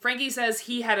Frankie says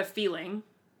he had a feeling.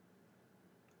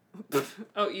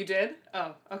 Oh, you did?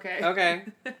 Oh, okay. Okay.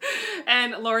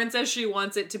 And Lauren says she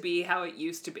wants it to be how it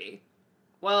used to be.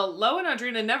 Well, Lo and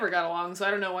Audrina never got along, so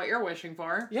I don't know what you're wishing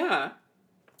for. Yeah.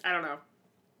 I don't know.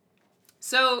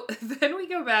 So then we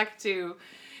go back to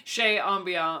Chez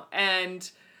Ambiant, and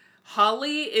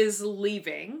Holly is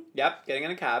leaving. Yep, getting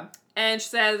in a cab. And she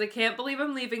says, I can't believe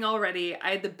I'm leaving already.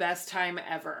 I had the best time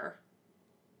ever.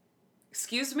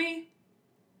 Excuse me?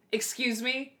 Excuse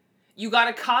me? You got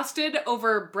accosted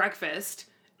over breakfast,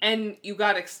 and you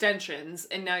got extensions,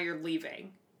 and now you're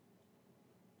leaving.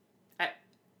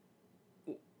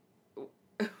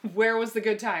 Where was the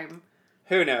good time?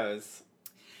 Who knows?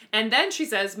 And then she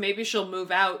says maybe she'll move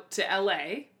out to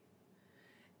LA.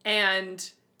 And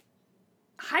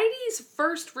Heidi's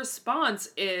first response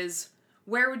is,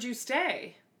 where would you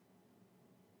stay?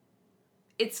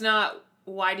 It's not,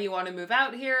 why do you want to move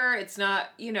out here? It's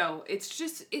not, it's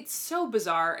just, it's so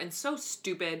bizarre and so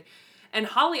stupid. And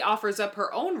Holly offers up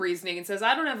her own reasoning and says,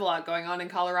 I don't have a lot going on in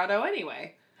Colorado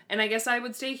anyway. And I guess I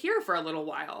would stay here for a little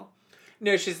while.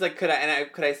 No, she's like, could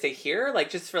I stay here? Like,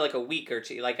 just for like a week or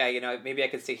two? Like, maybe I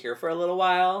could stay here for a little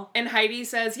while? And Heidi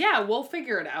says, yeah, we'll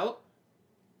figure it out.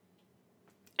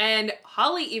 And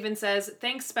Holly even says,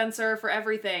 thanks, Spencer, for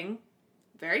everything.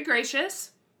 Very gracious.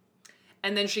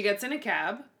 And then she gets in a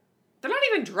cab. They're not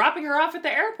even dropping her off at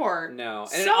the airport. No. And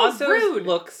so it also rude.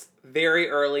 looks very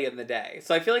early in the day.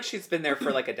 So I feel like she's been there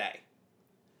for like a day.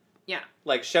 Yeah.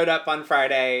 Like, showed up on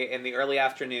Friday in the early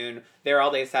afternoon, there all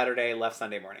day Saturday, left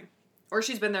Sunday morning. Or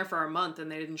she's been there for a month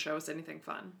and they didn't show us anything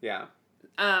fun. Yeah.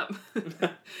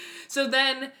 So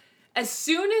then, as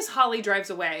soon as Holly drives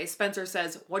away, Spencer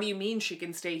says, what do you mean she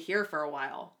can stay here for a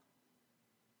while?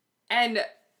 And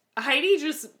Heidi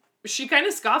she kind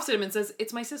of scoffs at him and says,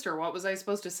 it's my sister, what was I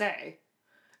supposed to say?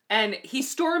 And he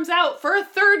storms out for a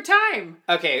third time.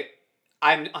 Okay,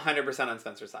 I'm 100% on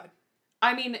Spencer's side.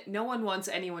 I mean, no one wants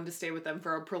anyone to stay with them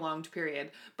for a prolonged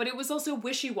period. But it was also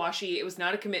wishy-washy. It was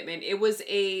not a commitment. It was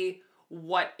a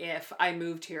what if I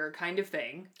moved here kind of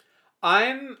thing.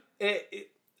 I'm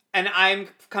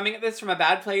coming at this from a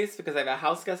bad place because I have a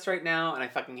house guest right now and I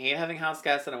fucking hate having house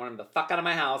guests and I want him the fuck out of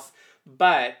my house.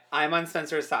 But I'm on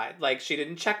Spencer's side. Like, she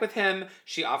didn't check with him.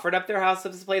 She offered up their house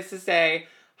as a place to stay.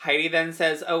 Heidi then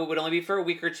says, oh, it would only be for a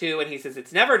week or two. And he says,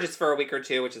 it's never just for a week or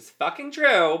two, which is fucking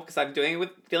true because I'm dealing with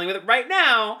it right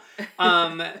now.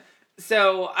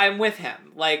 So I'm with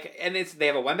him. Like, and they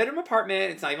have a 1-bedroom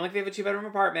apartment. It's not even like they have a 2-bedroom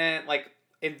apartment. Like,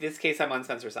 in this case, I'm on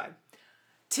Spencer's side.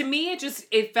 To me,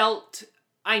 it felt,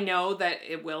 I know that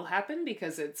it will happen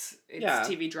because it's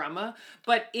TV drama.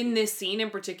 But in this scene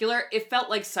in particular, it felt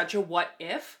like such a what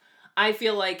if. I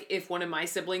feel like if one of my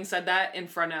siblings said that in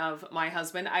front of my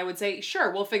husband, I would say,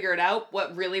 sure, we'll figure it out.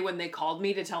 What really, when they called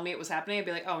me to tell me it was happening, I'd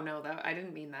be like, oh no, I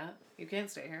didn't mean that. You can't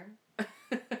stay here.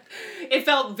 It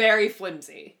felt very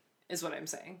flimsy, is what I'm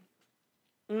saying.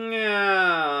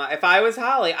 Yeah. If I was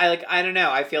Holly, I don't know.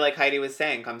 I feel like Heidi was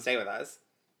saying, come stay with us.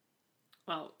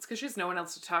 Well, it's because she has no one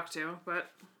else to talk to,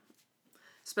 but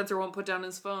Spencer won't put down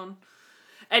his phone.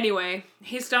 Anyway,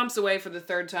 he stomps away for the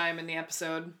third time in the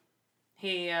episode.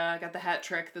 He got the hat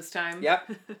trick this time. Yep.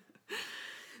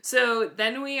 So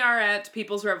then we are at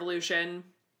People's Revolution.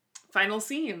 Final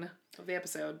scene of the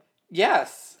episode.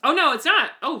 Yes. Oh, no, it's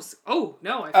not. Oh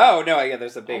no. No, yeah,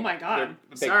 there's a big... Oh, my God.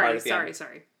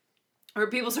 Sorry. Or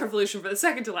People's Revolution for the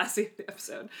second to last scene of the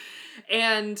episode.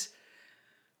 And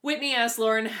Whitney asks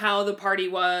Lauren how the party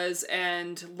was,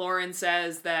 and Lauren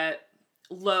says that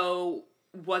Lo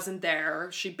wasn't there.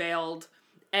 She bailed.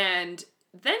 And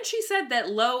then she said that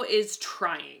Lo is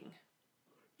trying.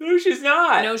 No, she's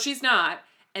not. No, she's not.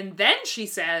 And then she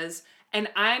says, and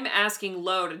I'm asking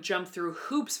Lo to jump through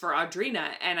hoops for Audrina,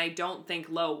 and I don't think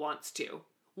Lo wants to.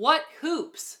 What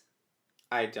hoops?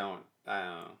 I don't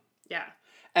know. Yeah.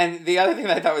 And the other thing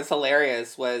that I thought was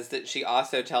hilarious was that she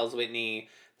also tells Whitney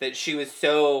that she was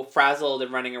so frazzled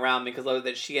and running around because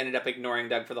that she ended up ignoring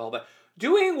Doug for the whole...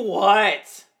 Doing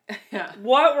what? Yeah.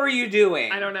 What were you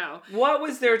doing? I don't know. What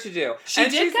was there to do? She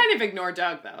did kind of ignore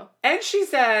Doug, though. And she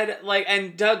said,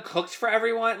 and Doug cooked for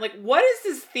everyone. What is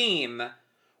this theme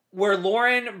where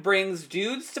Lauren brings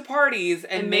dudes to parties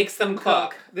and makes them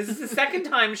cook? This is the second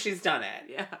time she's done it.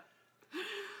 Yeah.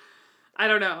 I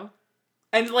don't know.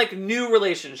 And, new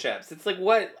relationships. It's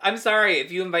what? I'm sorry,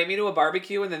 if you invite me to a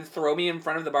barbecue and then throw me in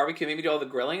front of the barbecue, maybe do all the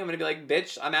grilling, I'm going to be like,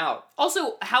 bitch, I'm out.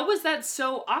 Also, how was that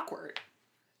so awkward?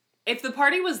 If the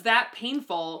party was that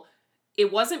painful, it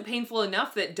wasn't painful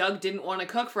enough that Doug didn't want to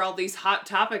cook for all these hot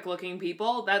topic looking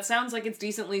people. That sounds like it's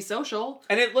decently social.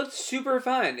 And it looked super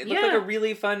fun. It looked like a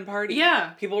really fun party. Yeah.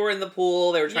 People were in the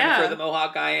pool. They were trying to throw the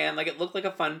Mohawk guy in. It looked like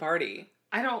a fun party.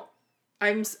 I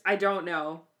don't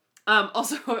know.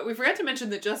 Also, we forgot to mention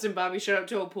that Justin Bobby showed up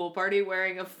to a pool party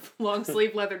wearing a long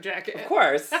sleeve leather jacket. Of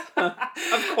course.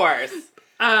 Of course.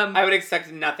 I would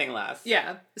expect nothing less.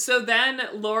 Yeah. So then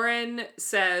Lauren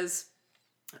says,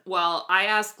 well, I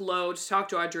asked Lo to talk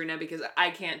to Audrina because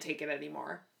I can't take it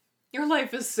anymore. Your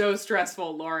life is so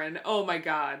stressful, Lauren. Oh my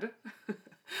God.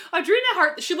 Audrina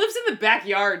Hart, she lives in the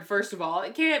backyard, first of all.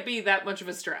 It can't be that much of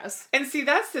a stress. And see,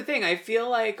 that's the thing. I feel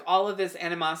like all of this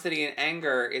animosity and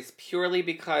anger is purely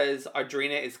because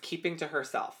Audrina is keeping to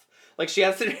herself. Like, she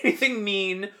hasn't done anything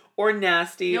mean or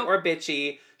nasty or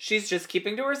bitchy. She's just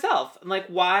keeping to herself. And, like,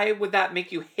 why would that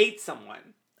make you hate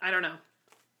someone? I don't know.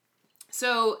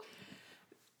 So,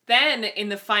 then in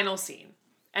the final scene,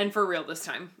 and for real this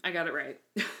time, I got it right.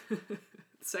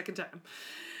 Second time.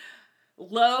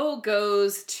 Lo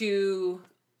goes to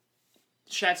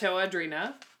Chateau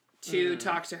Audrina to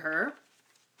talk to her.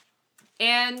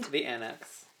 And the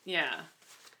annex. Yeah.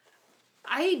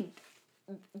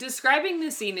 Describing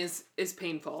this scene is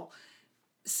painful.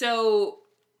 So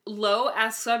Lo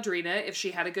asks Audrina if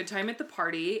she had a good time at the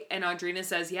party, and Audrina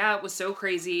says, yeah, it was so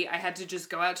crazy. I had to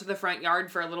just go out to the front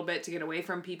yard for a little bit to get away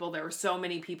from people. There were so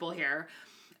many people here.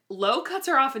 Lo cuts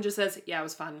her off and just says, yeah, it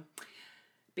was fun.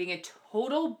 Being a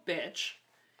total bitch.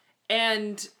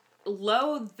 And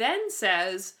Lo then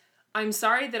says, I'm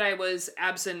sorry that I was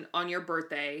absent on your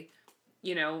birthday.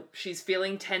 You know, she's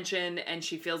feeling tension and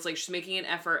she feels like she's making an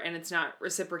effort and it's not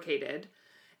reciprocated.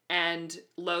 And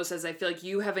Lo says, I feel like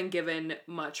you haven't given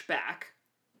much back.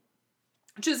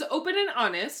 Which is open and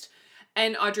honest.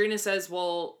 And Audrina says,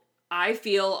 well, I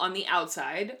feel on the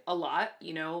outside a lot.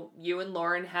 You know, you and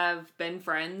Lauren have been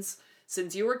friends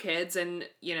since you were kids. And,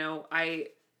 you know, I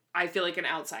feel like an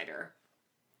outsider.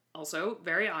 Also,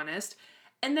 very honest.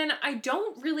 And then I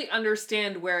don't really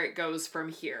understand where it goes from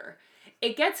here.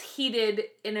 It gets heated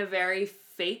in a very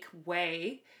fake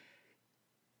way.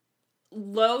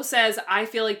 Lo says, I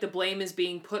feel like the blame is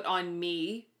being put on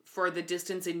me for the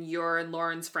distance in your and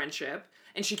Lauren's friendship.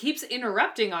 And she keeps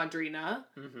interrupting Audrina.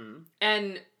 Mm-hmm.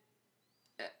 And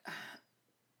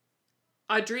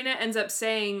Audrina ends up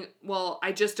saying, well,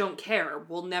 I just don't care.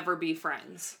 We'll never be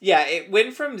friends. Yeah, it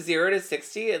went from 0 to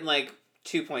 60 in like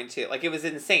 2.2. Like, it was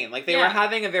insane. Like, they were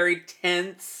having a very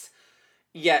tense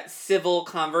yet civil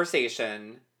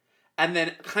conversation. And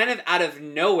then kind of out of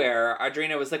nowhere,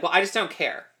 Audrina was like, well, I just don't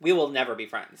care. We will never be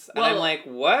friends. And I'm like,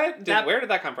 what? Where did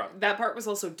that come from? That part was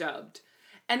also dubbed.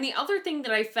 And the other thing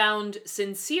that I found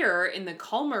sincere in the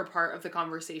calmer part of the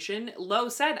conversation, Lo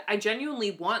said, I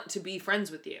genuinely want to be friends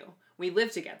with you. We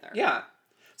live together. Yeah.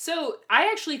 So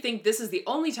I actually think this is the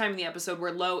only time in the episode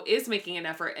where Lo is making an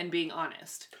effort and being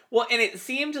honest. Well, and it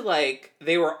seemed like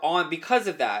they were because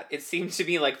of that, it seemed to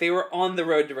me like they were on the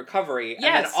road to recovery. Yes.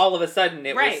 And then all of a sudden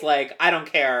it was like, I don't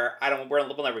care.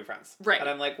 We'll never be friends. Right. And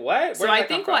I'm like, what? So I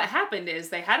think what happened is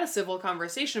they had a civil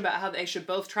conversation about how they should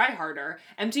both try harder.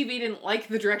 MTV didn't like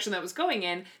the direction that was going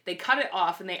in. They cut it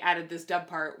off and they added this dub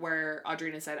part where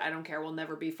Audrina said, I don't care. We'll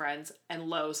never be friends. And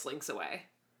Lo slinks away.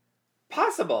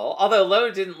 Possible. Although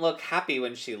Lo didn't look happy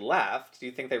when she left. Do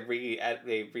you think they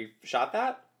reshot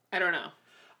that? I don't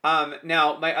know.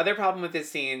 Now, my other problem with this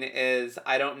scene is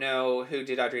I don't know who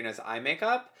did Audrina's eye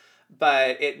makeup,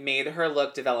 but it made her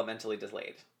look developmentally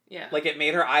delayed. Yeah. Like, it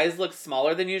made her eyes look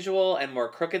smaller than usual and more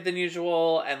crooked than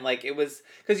usual. And, like, it was...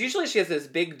 Because usually she has those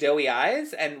big, doughy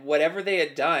eyes, and whatever they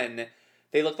had done,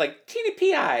 they looked like teeny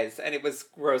pea eyes, and it was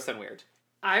gross and weird.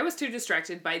 I was too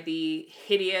distracted by the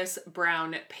hideous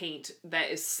brown paint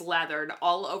that is slathered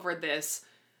all over this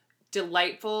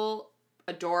delightful,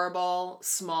 adorable,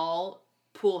 small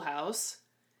pool house.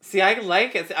 See, I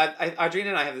like it. Audrina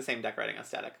and I have the same decorating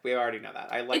aesthetic. We already know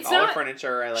that. I like all the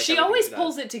furniture. I like. She always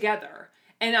pulls it together,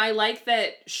 and I like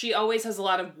that she always has a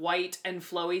lot of white and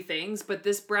flowy things. But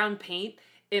this brown paint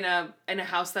in a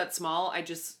house that small, I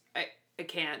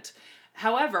can't.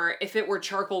 However, if it were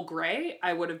charcoal gray,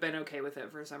 I would have been okay with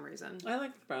it for some reason. I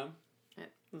like the brown. Yeah.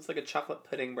 It's like a chocolate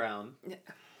pudding brown.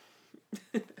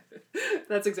 Yeah.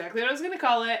 That's exactly what I was going to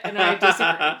call it, and I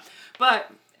disagree. But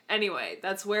anyway,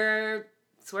 that's where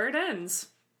it ends.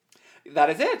 That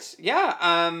is it.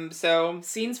 Yeah. So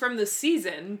scenes from the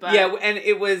season, but yeah, and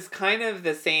it was kind of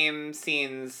the same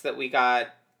scenes that we got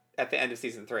at the end of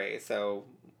season 3. So.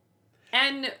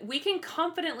 And we can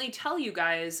confidently tell you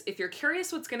guys, if you're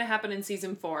curious what's going to happen in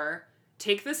season 4,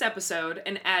 take this episode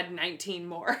and add 19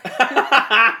 more.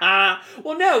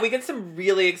 Well, no, we get some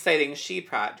really exciting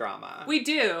she-prat drama. We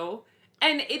do.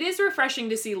 And it is refreshing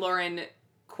to see Lauren,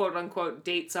 quote-unquote,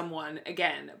 date someone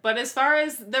again. But as far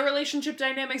as the relationship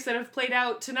dynamics that have played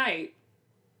out tonight,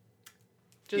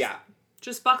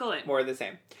 Just buckle in. More of the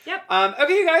same. Yep.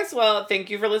 Okay, you guys. Well, thank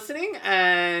you for listening,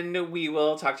 and we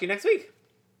will talk to you next week.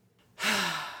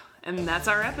 And that's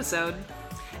our episode.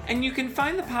 And you can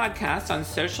find the podcast on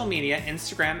social media,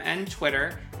 Instagram and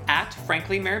Twitter, at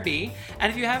FranklyMareB.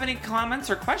 And if you have any comments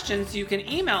or questions, you can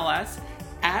email us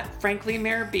at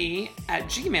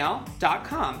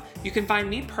franklymareb@gmail.com. You can find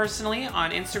me personally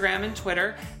on Instagram and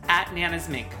Twitter at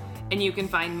NanasMink. And you can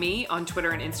find me on Twitter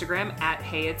and Instagram at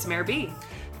HeyIt'sMareB.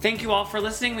 Thank you all for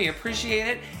listening. We appreciate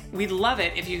it. We'd love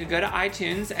it if you could go to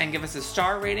iTunes and give us a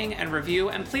star rating and review,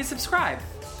 and please subscribe.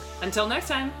 Until next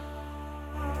time.